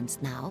terms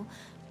now,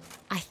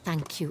 I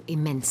thank you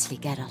immensely,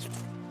 Geralt.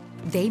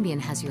 Damien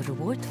has your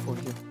reward for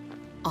you.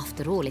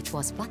 After all, it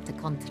was but a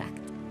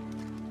contract.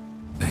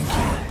 Thank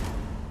you.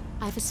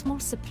 I have a small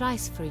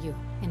surprise for you,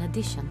 in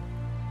addition.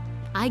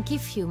 I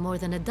give you more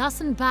than a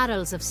dozen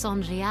barrels of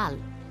Son Real,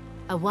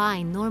 a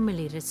wine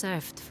normally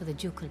reserved for the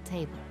ducal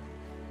table.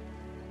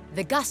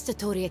 The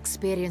gustatory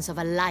experience of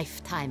a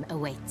lifetime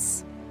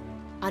awaits.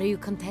 Are you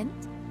content?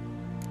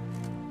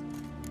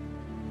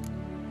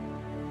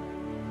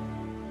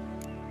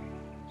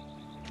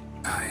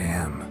 I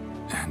am,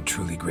 and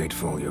truly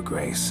grateful, Your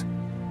Grace.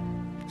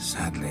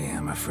 Sadly,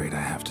 I'm afraid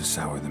I have to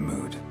sour the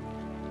mood.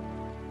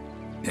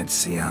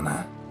 It's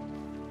Syanna.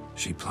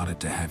 She plotted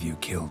to have you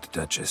killed,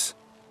 Duchess.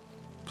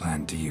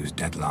 Planned to use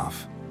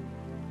Detloff.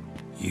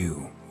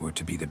 You were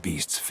to be the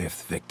beast's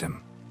 5th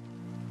victim.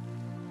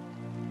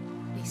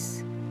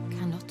 This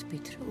cannot be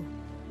true.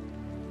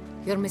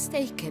 You're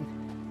mistaken.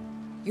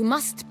 You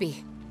must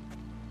be.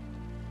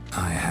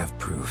 I have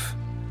proof.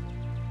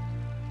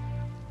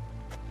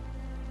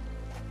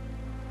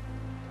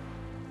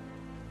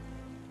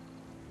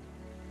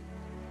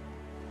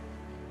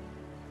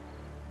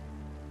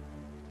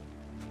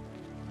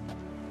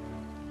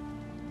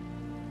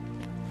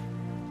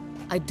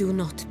 I do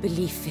not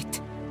believe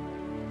it.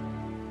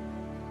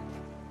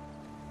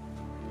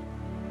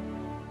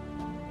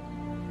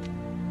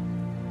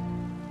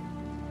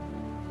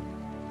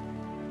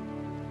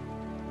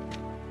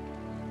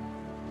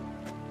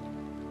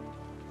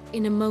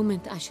 In a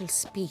moment I shall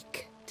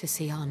speak to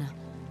Syanna.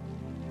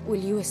 Will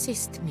you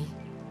assist me?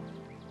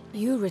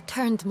 You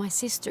returned my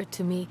sister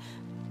to me,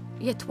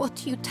 yet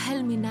what you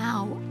tell me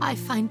now I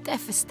find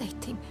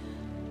devastating.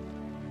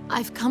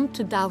 I've come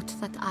to doubt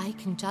that I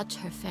can judge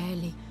her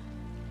fairly.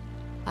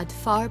 I'd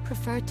far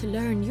prefer to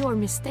learn you're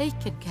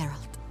mistaken,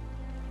 Geralt.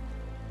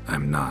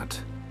 I'm not.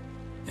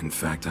 In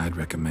fact, I'd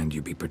recommend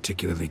you be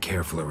particularly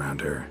careful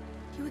around her.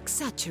 You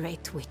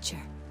exaggerate,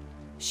 Witcher.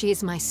 She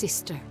is my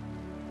sister.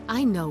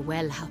 I know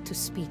well how to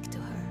speak to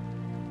her.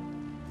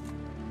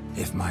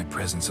 If my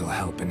presence will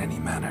help in any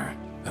manner,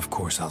 of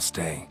course I'll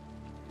stay.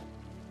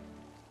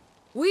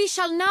 We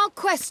shall now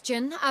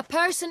question a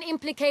person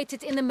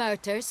implicated in the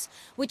murders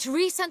which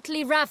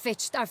recently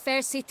ravaged our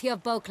fair city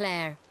of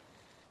Beauclair.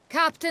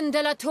 Captain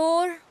de la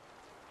Tour,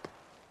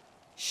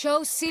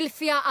 show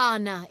Sylvia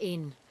Anna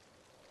in.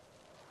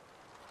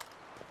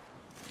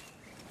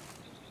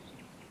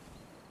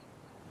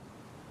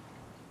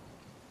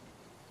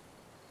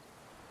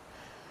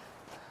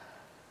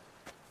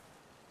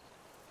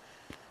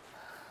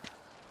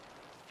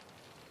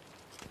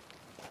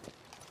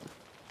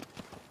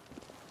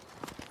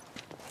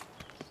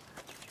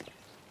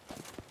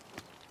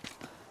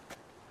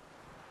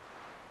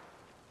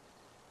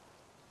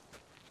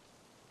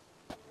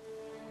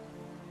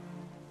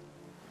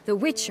 The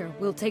Witcher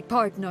will take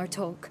part in our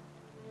talk.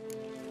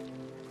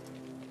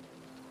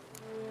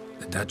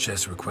 The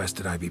Duchess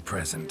requested I be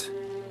present.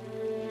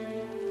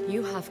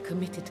 You have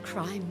committed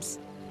crimes.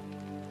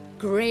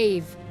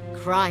 Grave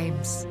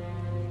crimes.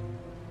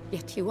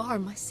 Yet you are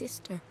my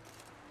sister,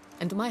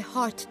 and my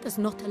heart does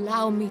not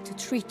allow me to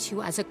treat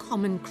you as a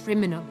common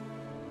criminal.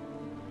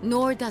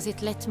 Nor does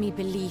it let me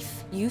believe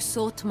you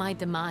sought my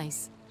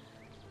demise.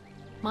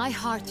 My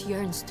heart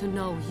yearns to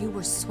know you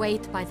were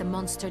swayed by the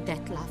monster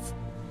Detloff.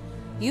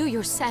 You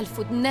yourself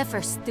would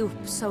never stoop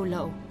so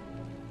low.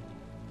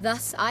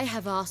 Thus I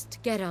have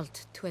asked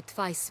Geralt to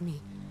advise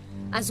me,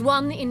 as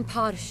one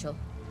impartial.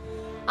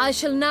 I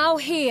shall now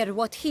hear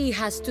what he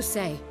has to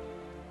say.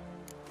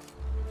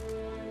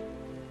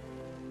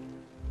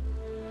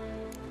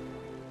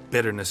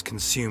 Bitterness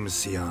consumes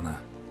Syanna.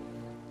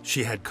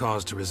 She had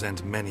cause to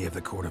resent many of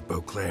the court of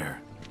Beauclair.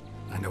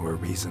 I know her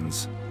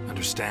reasons,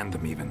 understand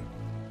them even.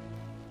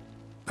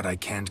 But I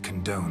can't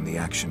condone the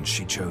actions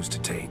she chose to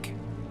take.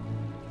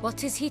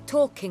 What is he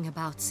talking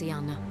about,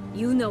 Syanna?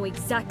 You know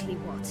exactly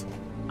what.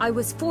 I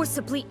was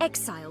forcibly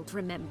exiled,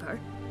 remember?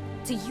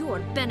 To your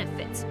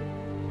benefit.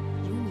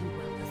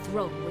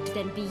 throne would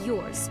then be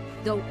yours,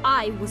 though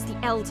I was the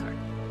elder.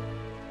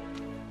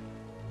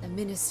 The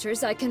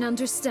ministers I can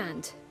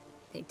understand.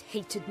 They'd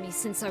hated me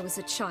since I was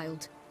a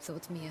child,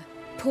 thought me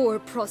a poor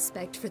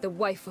prospect for the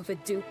wife of a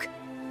duke.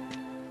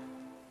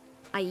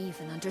 I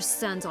even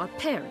understand our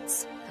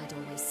parents. I'd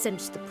always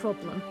sensed the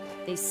problem.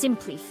 They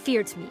simply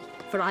feared me,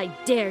 for I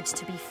dared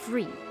to be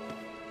free.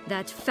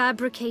 That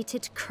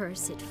fabricated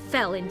curse, it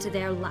fell into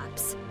their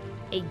laps.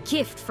 A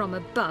gift from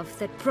above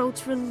that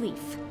brought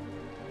relief.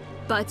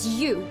 But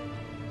you...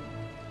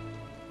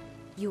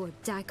 your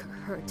dagger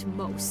hurt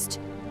most.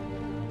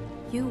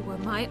 You were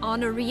my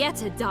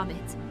Honorrietta, damn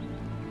it.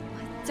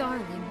 My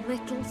darling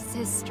little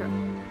sister.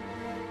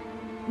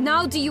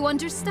 Now do you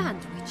understand,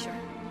 Witcher?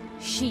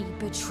 She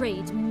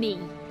betrayed me.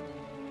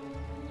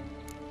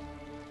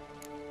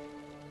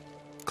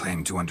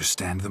 Claim to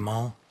understand them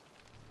all?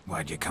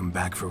 Why'd you come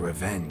back for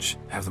revenge?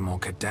 Have them all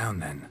cut down,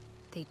 then?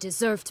 They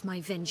deserved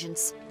my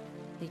vengeance.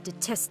 They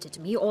detested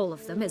me, all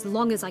of them, as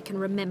long as I can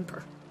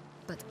remember.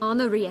 But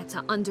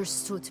Honorrietta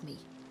understood me.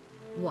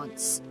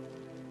 Once.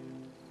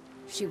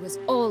 She was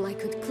all I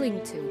could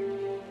cling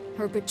to.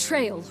 Her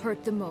betrayal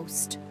hurt the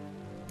most.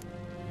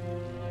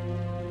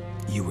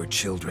 You were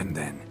children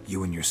then.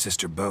 You and your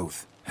sister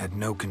both had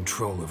no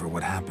control over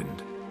what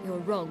happened. You're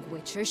wrong,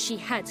 Witcher. She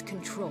had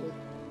control.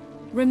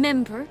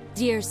 Remember,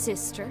 dear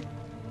sister,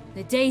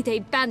 the day they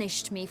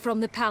banished me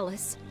from the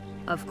palace?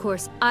 Of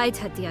course, I'd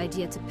had the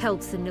idea to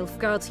pelt the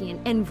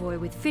Nilfgaardian envoy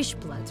with fish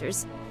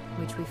bladders,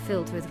 which we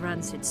filled with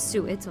rancid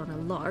suet on a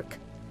lark.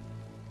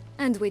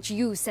 And which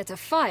you set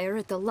afire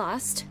at the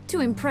last, to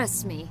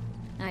impress me,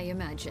 I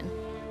imagine.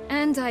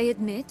 And I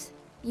admit,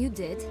 you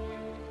did.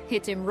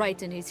 Hit him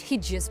right in his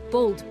hideous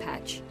bald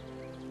patch.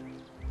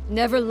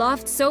 Never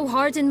laughed so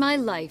hard in my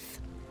life.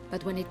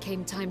 But when it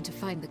came time to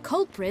find the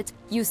culprit,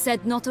 you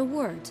said not a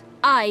word.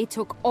 I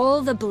took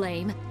all the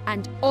blame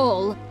and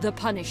all the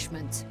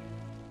punishment.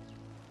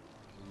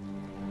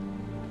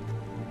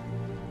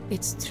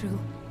 It's true.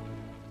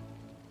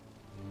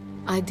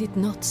 I did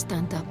not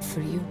stand up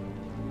for you.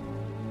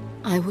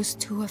 I was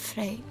too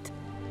afraid.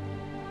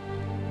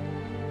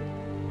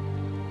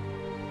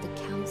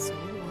 The council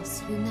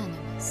was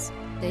unanimous.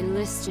 They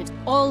listed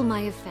all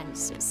my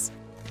offenses.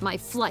 My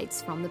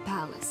flights from the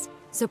palace.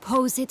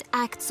 Supposed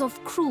acts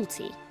of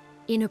cruelty.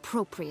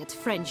 Inappropriate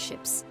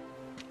friendships.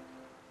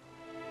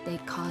 They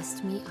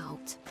cast me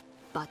out.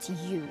 But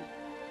you,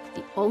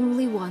 the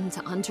only one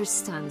to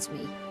understand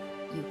me,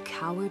 you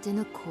cowered in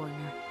a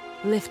corner,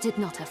 lifted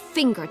not a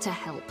finger to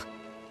help.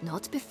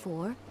 Not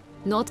before,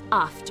 not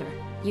after.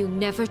 You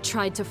never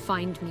tried to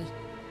find me.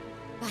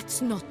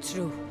 That's not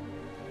true.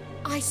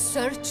 I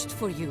searched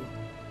for you.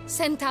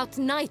 Sent out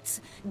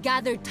knights,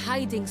 gathered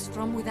tidings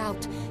from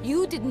without.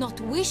 You did not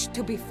wish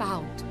to be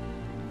found.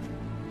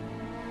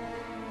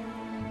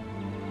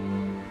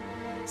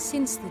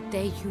 Since the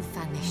day you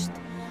vanished,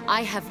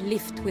 I have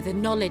lived with the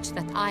knowledge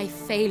that I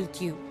failed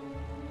you.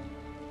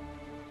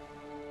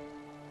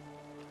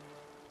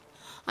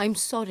 I'm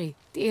sorry,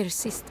 dear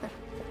sister.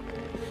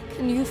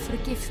 Can you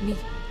forgive me?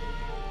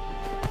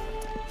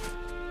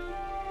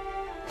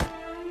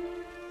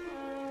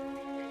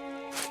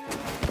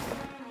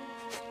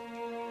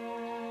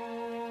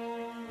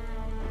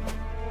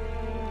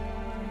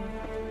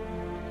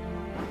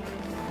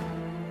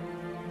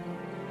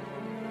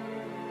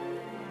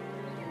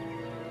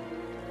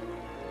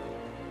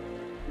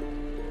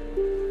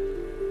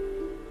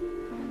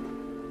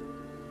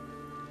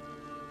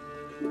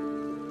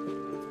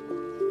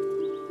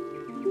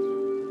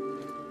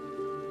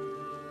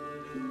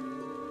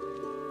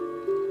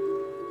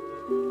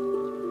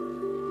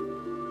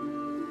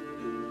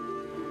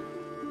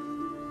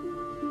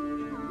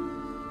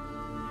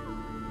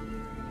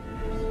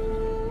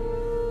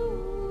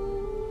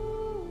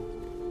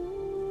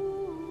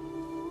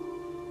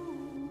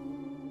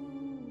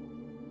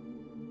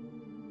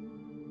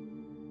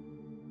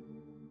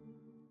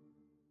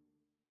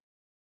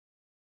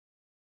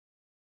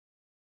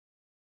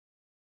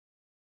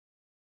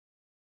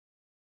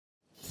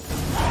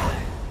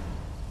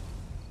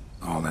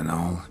 All in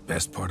all,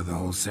 best part of the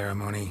whole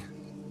ceremony?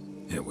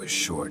 It was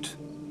short.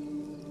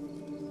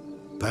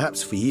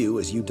 Perhaps for you,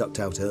 as you ducked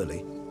out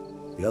early.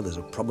 The others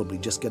are probably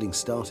just getting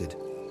started.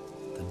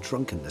 The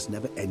drunkenness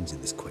never ends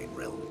in this quaint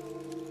realm.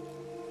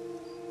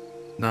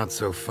 Not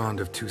so fond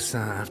of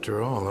Toussaint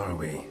after all, are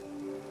we?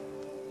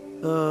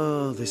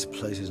 Oh, this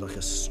place is like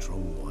a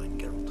strong wine,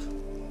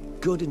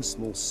 Geralt. Good in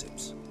small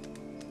sips.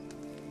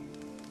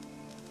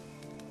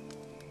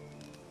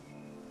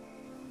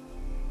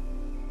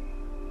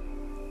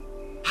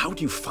 How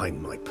do you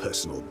find my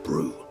personal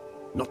brew?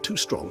 Not too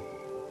strong?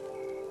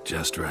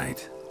 Just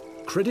right.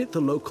 Credit the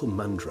local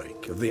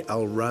mandrake of the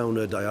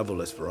Alrauna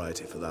diabolus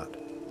variety for that.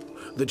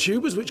 The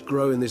tubers which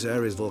grow in this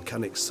area's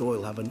volcanic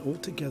soil have an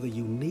altogether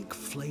unique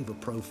flavor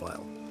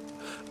profile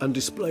and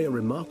display a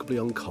remarkably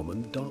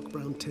uncommon dark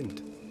brown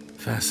tint.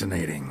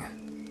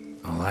 Fascinating.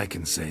 All I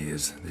can say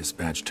is this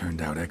batch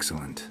turned out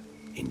excellent.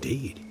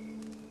 Indeed.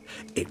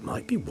 It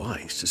might be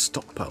wise to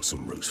stockpile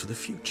some roots for the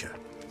future.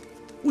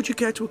 Would you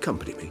care to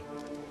accompany me?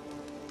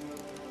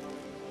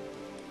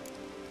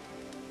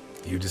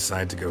 You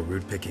decide to go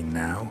root picking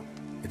now?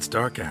 It's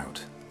dark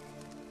out.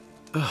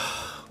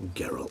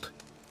 Geralt,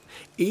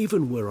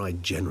 even were I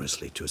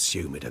generously to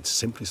assume it had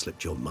simply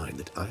slipped your mind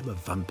that I am a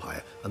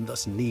vampire and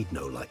thus need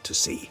no light to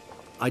see,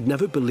 I'd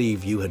never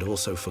believe you had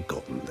also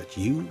forgotten that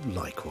you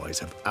likewise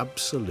have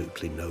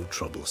absolutely no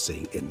trouble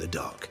seeing in the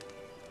dark.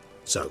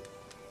 So,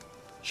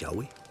 shall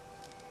we?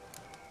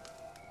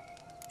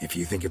 If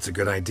you think it's a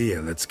good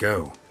idea, let's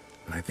go.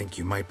 But I think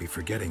you might be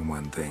forgetting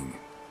one thing.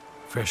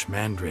 Fresh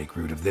mandrake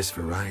root of this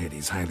variety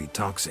is highly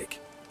toxic,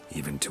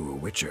 even to a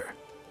witcher.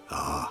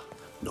 Ah,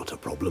 not a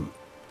problem.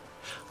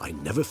 I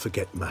never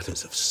forget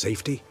matters of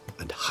safety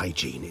and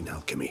hygiene in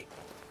alchemy.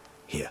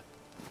 Here,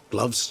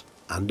 gloves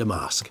and a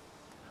mask.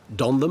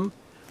 Don them,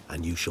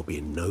 and you shall be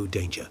in no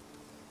danger.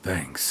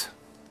 Thanks.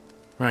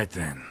 Right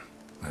then,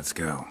 let's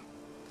go.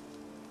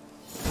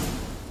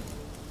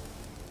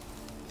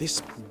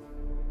 This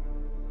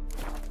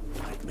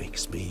night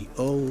makes me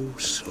oh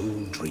so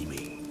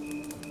dreamy.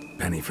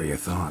 Penny for your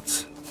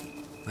thoughts.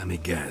 Let me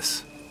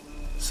guess.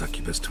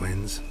 Succubus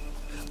twins?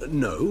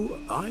 No,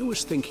 I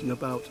was thinking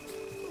about,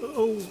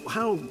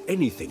 how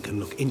anything can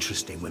look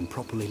interesting when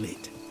properly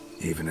lit.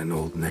 Even an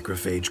old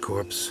necrophage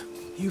corpse?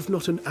 You've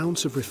not an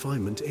ounce of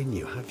refinement in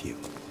you, have you?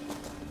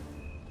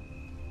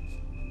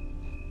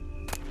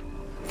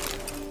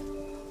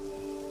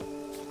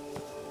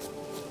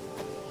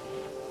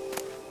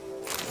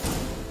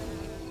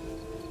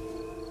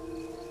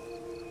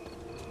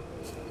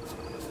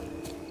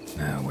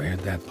 Now, where'd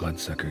that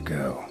bloodsucker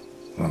go?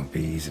 Won't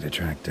be easy to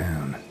track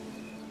down.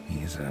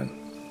 He's a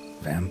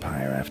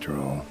vampire, after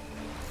all.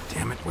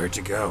 Damn it, where'd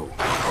you go?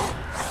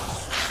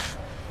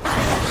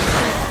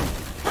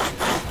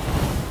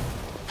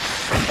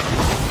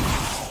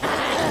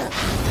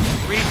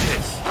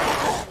 Regis!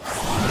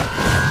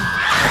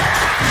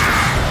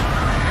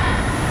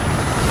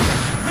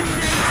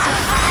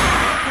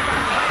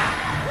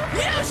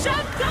 You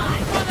shall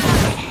die for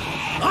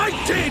that!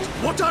 I did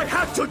what I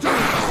had to do!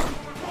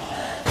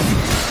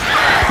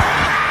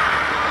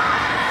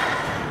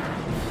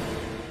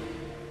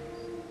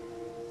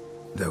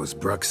 Those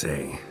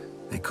Bruxae,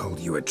 they called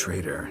you a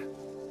traitor.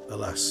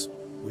 Alas,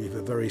 we've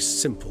a very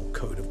simple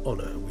code of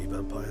honor, we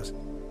vampires.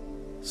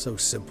 So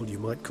simple you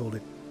might call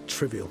it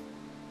trivial.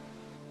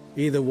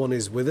 Either one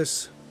is with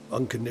us,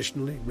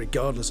 unconditionally,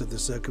 regardless of the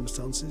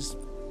circumstances,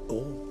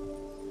 or...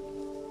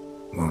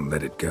 Won't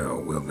let it go,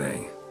 will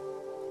they?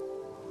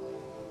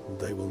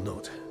 They will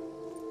not.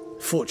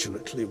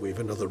 Fortunately, we've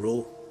another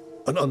rule,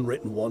 an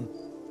unwritten one,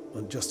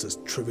 and just as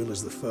trivial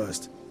as the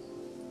first.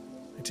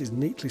 It is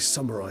neatly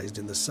summarized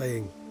in the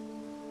saying,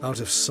 out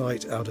of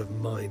sight, out of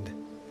mind.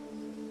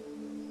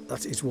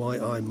 That is why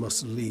I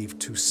must leave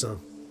Toussaint.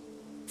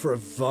 For a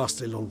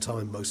vastly long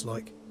time, most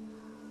like.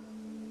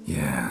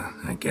 Yeah,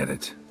 I get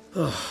it.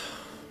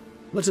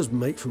 Let us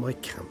make for my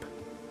camp.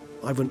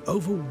 I've an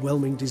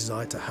overwhelming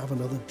desire to have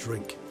another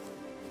drink.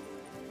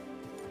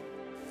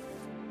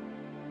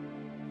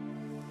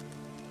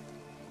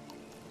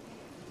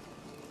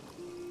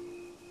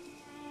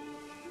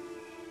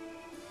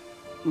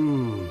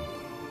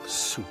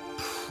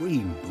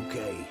 Supreme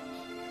bouquet.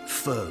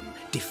 Firm,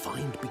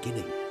 defined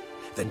beginning,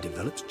 then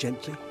develops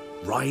gently,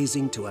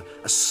 rising to a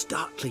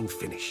startling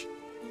finish.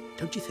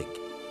 Don't you think?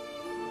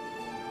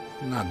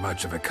 Not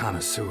much of a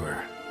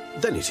connoisseur.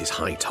 Then it is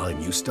high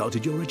time you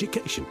started your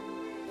education.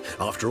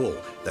 After all,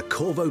 the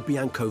Corvo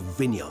Bianco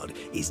vineyard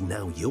is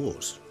now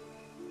yours.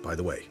 By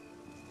the way,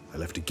 I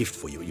left a gift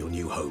for you at your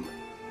new home,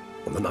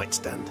 on the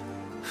nightstand.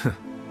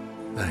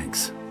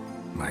 Thanks.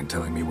 Mind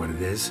telling me what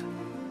it is?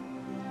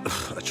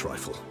 A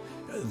trifle.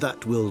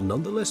 That will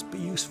nonetheless be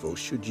useful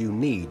should you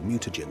need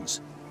mutagens.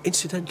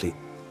 Incidentally,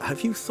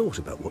 have you thought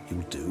about what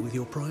you'll do with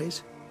your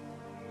prize?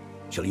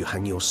 Shall you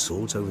hang your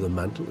swords over the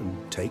mantle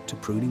and take to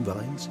pruning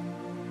vines?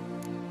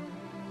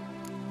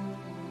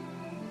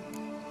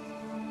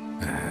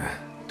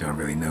 Don't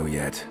really know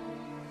yet.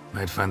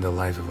 Might find the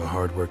life of a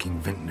hard-working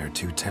vintner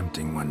too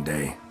tempting one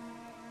day.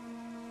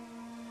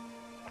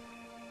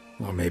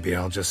 Or maybe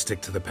I'll just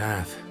stick to the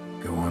path,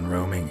 go on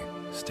roaming,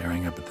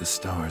 staring up at the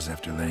stars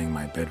after laying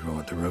my bedroll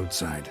at the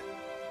roadside.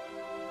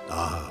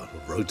 Ah,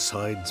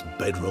 roadsides,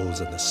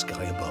 bedrolls, and the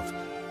sky above.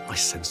 I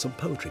sense some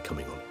poetry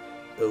coming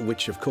on,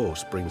 which of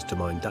course brings to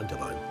mind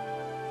Dandelion.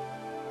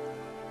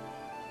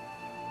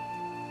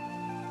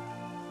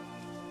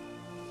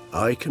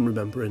 I can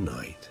remember a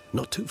night,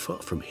 not too far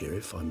from here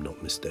if I'm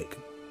not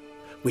mistaken.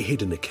 We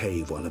hid in a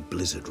cave while a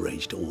blizzard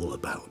raged all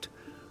about.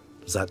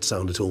 Does that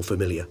sound at all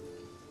familiar?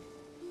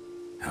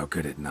 How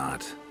could it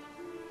not?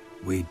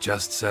 We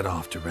just set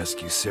off to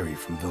rescue Ciri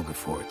from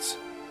Vilgefortz.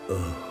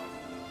 Oh,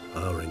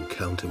 our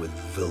encounter with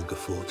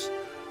Vilgefortz.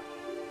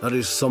 That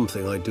is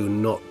something I do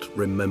not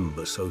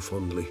remember so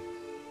fondly.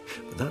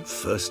 But that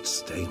first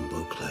stay in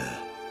Beauclair,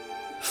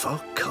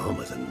 far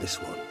calmer than this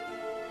one.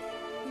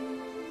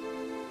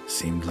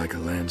 Seemed like a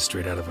land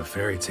straight out of a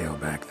fairy tale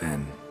back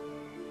then.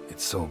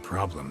 Its sole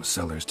problem,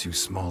 cellars too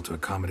small to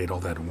accommodate all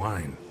that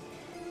wine.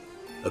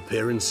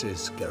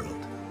 Appearances,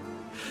 Geralt.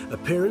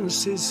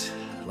 Appearances,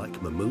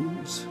 like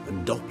Mamoons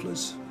and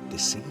Dopplers,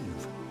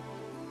 deceive.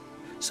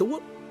 So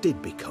what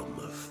did become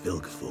of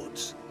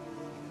Vilgefortz?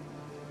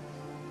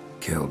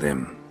 Killed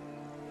him.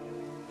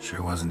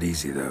 Sure wasn't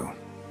easy, though.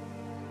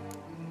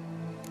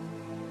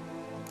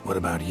 What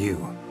about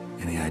you?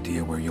 Any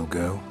idea where you'll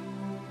go?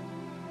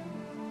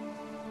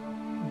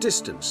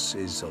 Distance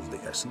is of the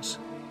essence.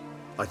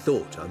 I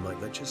thought I might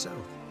venture south.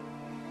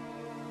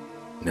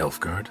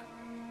 Nilfgaard?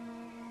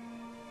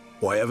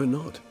 Why ever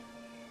not?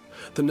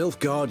 The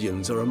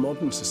Nilfgaardians are a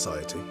modern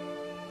society.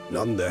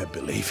 None there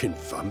believe in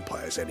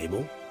vampires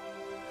anymore.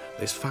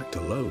 This fact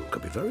alone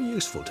could be very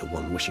useful to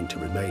one wishing to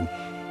remain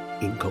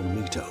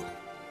incognito.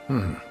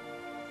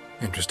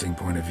 Interesting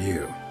point of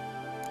view.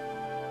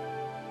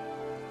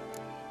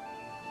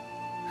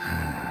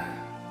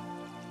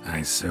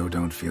 I so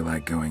don't feel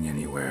like going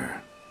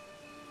anywhere.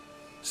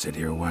 Sit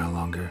here a while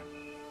longer?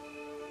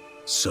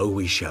 So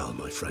we shall,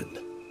 my friend.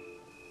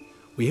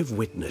 We have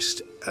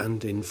witnessed,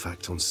 and in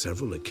fact on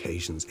several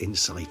occasions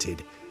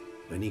incited,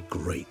 many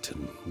great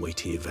and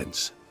weighty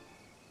events.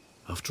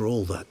 After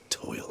all that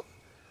toil,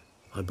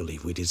 I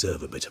believe we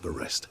deserve a bit of a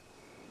rest.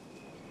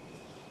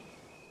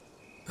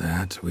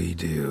 That we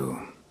do.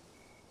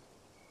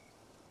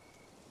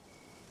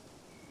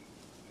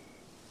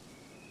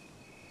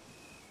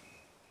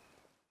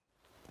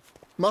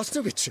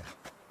 Master Witcher,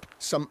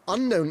 some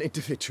unknown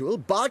individual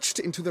barged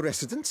into the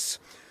residence.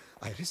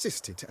 I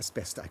resisted as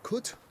best I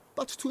could,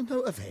 but to no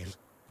avail.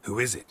 Who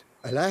is it?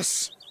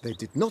 Alas, they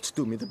did not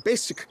do me the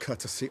basic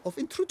courtesy of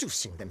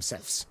introducing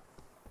themselves.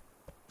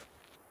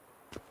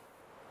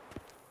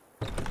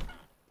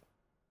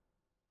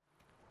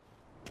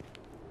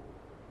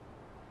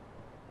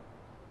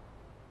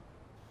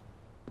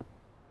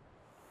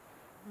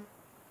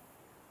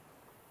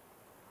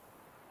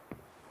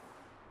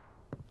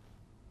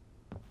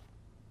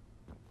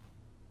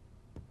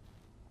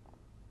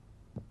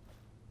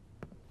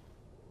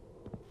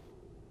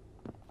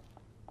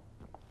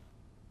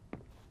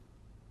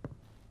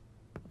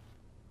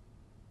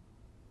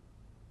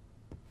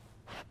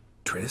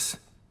 Triss?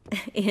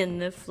 In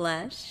the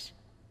flesh?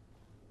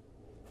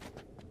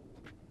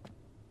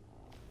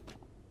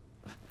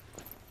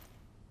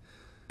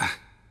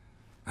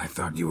 I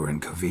thought you were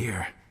in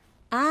Kovir.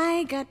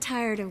 I got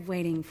tired of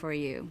waiting for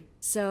you,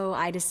 so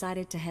I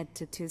decided to head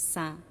to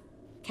Toussaint.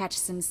 Catch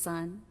some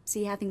sun,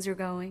 see how things are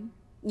going.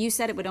 You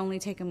said it would only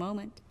take a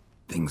moment.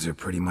 Things are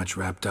pretty much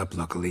wrapped up,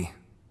 luckily.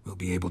 We'll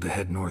be able to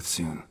head north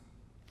soon.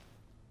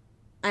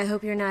 I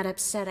hope you're not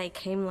upset I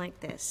came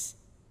like this,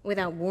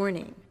 without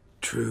warning.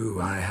 True,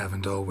 I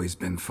haven't always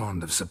been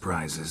fond of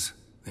surprises.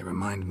 They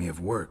remind me of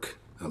work.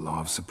 The law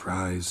of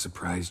surprise,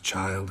 surprise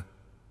child.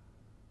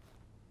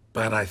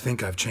 But I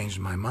think I've changed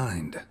my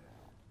mind.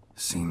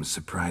 Seems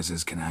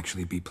surprises can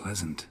actually be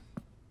pleasant.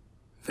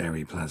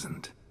 Very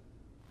pleasant.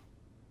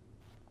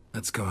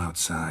 Let's go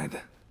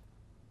outside.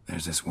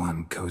 There's this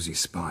one cozy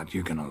spot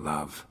you're gonna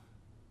love.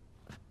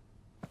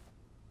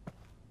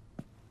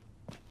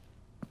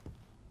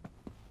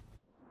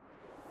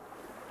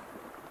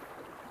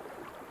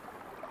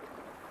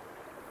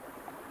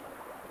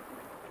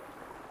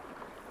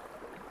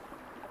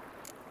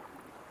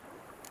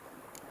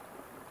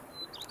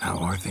 How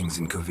are things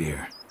in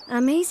Kovir?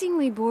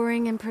 Amazingly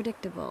boring and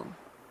predictable.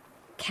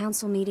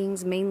 Council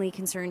meetings mainly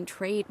concern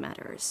trade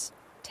matters,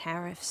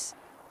 tariffs,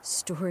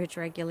 storage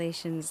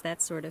regulations, that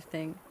sort of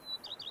thing.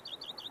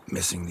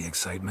 Missing the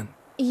excitement?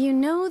 You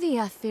know the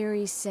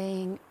Aetheri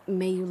saying,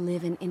 may you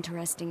live in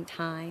interesting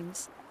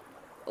times?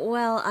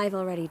 Well, I've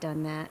already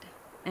done that,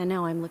 and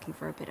now I'm looking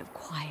for a bit of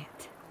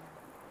quiet.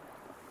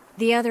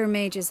 The other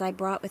mages I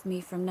brought with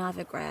me from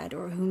Novigrad,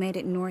 or who made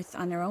it north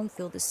on their own,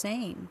 feel the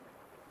same.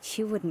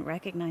 You wouldn't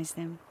recognize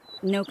them.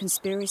 No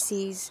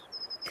conspiracies,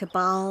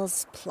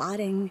 cabals,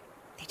 plotting.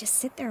 They just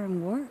sit there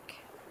and work,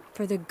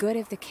 for the good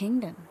of the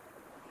kingdom.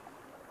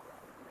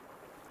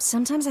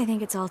 Sometimes I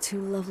think it's all too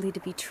lovely to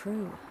be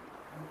true.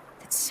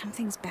 That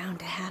something's bound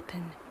to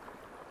happen.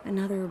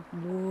 Another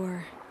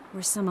war,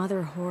 or some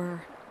other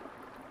horror.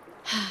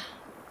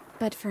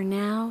 But for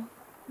now,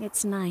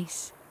 it's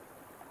nice.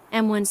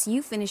 And once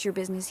you finish your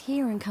business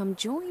here and come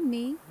join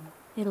me,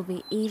 it'll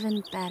be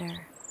even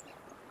better.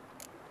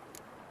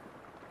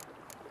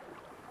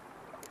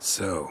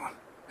 So,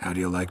 how do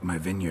you like my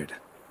vineyard?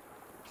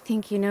 I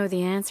think you know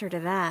the answer to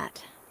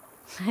that.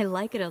 I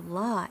like it a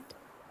lot.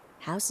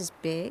 House is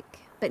big,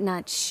 but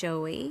not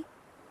showy.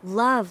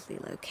 Lovely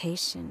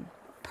location.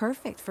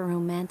 Perfect for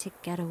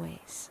romantic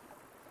getaways.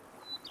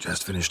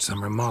 Just finished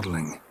some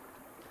remodeling.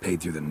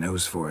 Paid through the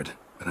nose for it,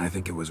 but I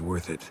think it was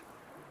worth it.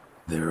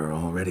 There are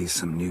already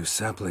some new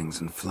saplings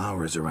and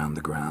flowers around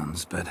the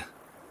grounds, but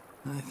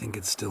I think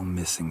it's still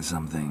missing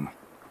something.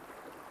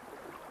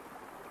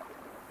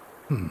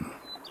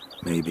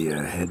 Maybe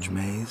a hedge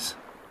maze?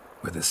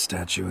 With a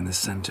statue in the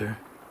center?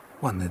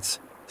 One that's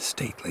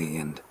stately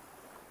and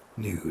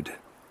nude.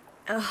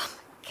 Oh,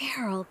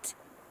 Geralt,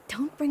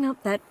 don't bring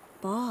up that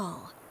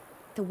ball.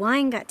 The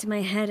wine got to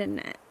my head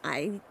and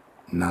I...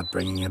 Not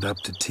bringing it up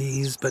to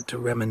tease, but to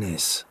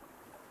reminisce.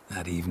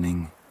 That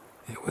evening,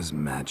 it was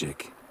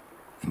magic.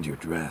 And your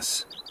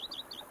dress.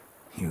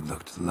 You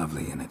looked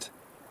lovely in it.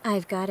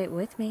 I've got it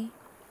with me.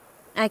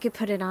 I could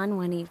put it on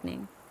one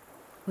evening.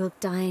 We'll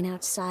dine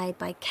outside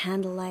by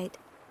candlelight,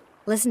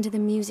 listen to the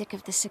music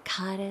of the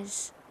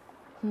cicadas.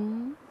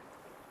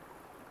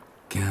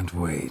 Can't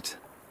wait.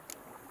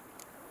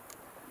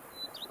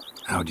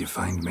 How'd you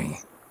find me?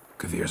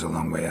 Kavir's a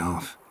long way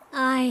off.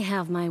 I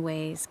have my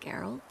ways,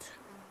 Geralt.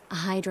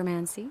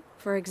 Hydromancy,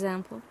 for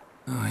example.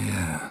 Oh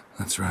yeah,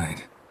 that's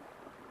right.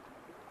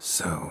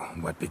 So,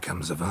 what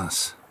becomes of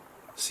us?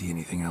 See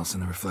anything else in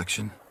the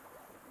reflection?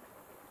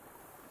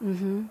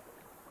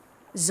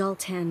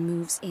 Zoltan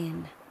moves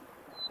in.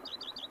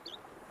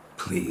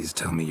 Please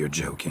tell me you're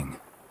joking.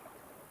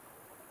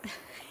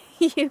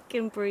 You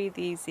can breathe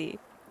easy.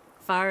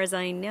 Far as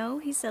I know,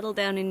 he settled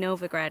down in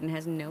Novigrad and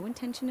has no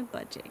intention of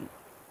budging.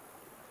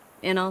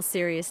 In all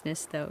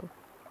seriousness, though,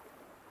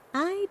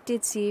 I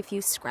did see a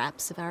few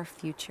scraps of our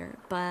future,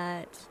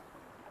 but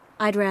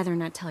I'd rather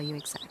not tell you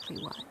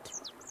exactly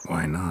what.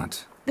 Why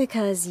not?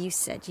 Because you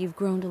said you've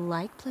grown to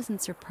like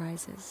pleasant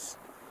surprises.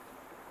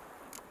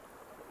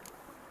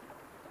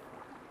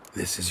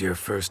 This is your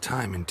first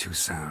time in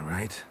Toussaint,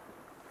 right?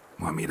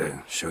 Want me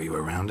to show you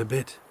around a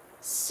bit?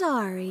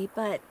 Sorry,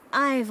 but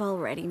I've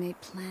already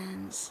made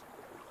plans.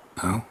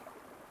 Oh?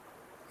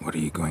 What are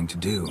you going to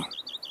do?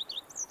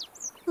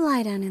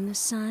 Lie down in the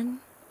sun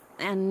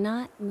and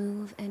not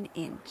move an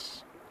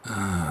inch.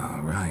 Ah,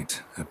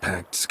 right. A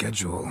packed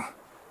schedule.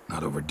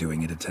 Not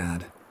overdoing it a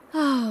tad.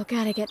 Oh,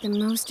 gotta get the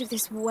most of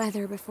this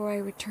weather before I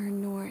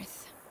return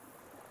north.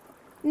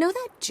 Know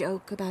that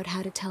joke about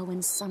how to tell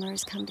when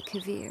summer's come to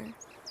Kavir?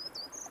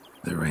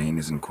 The rain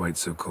isn't quite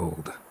so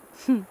cold.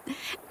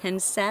 And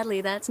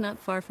sadly, that's not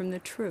far from the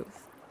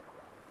truth.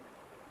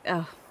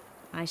 Oh,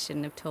 I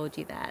shouldn't have told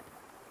you that.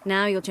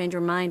 Now you'll change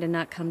your mind and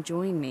not come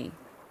join me.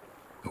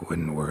 I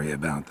wouldn't worry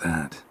about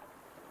that.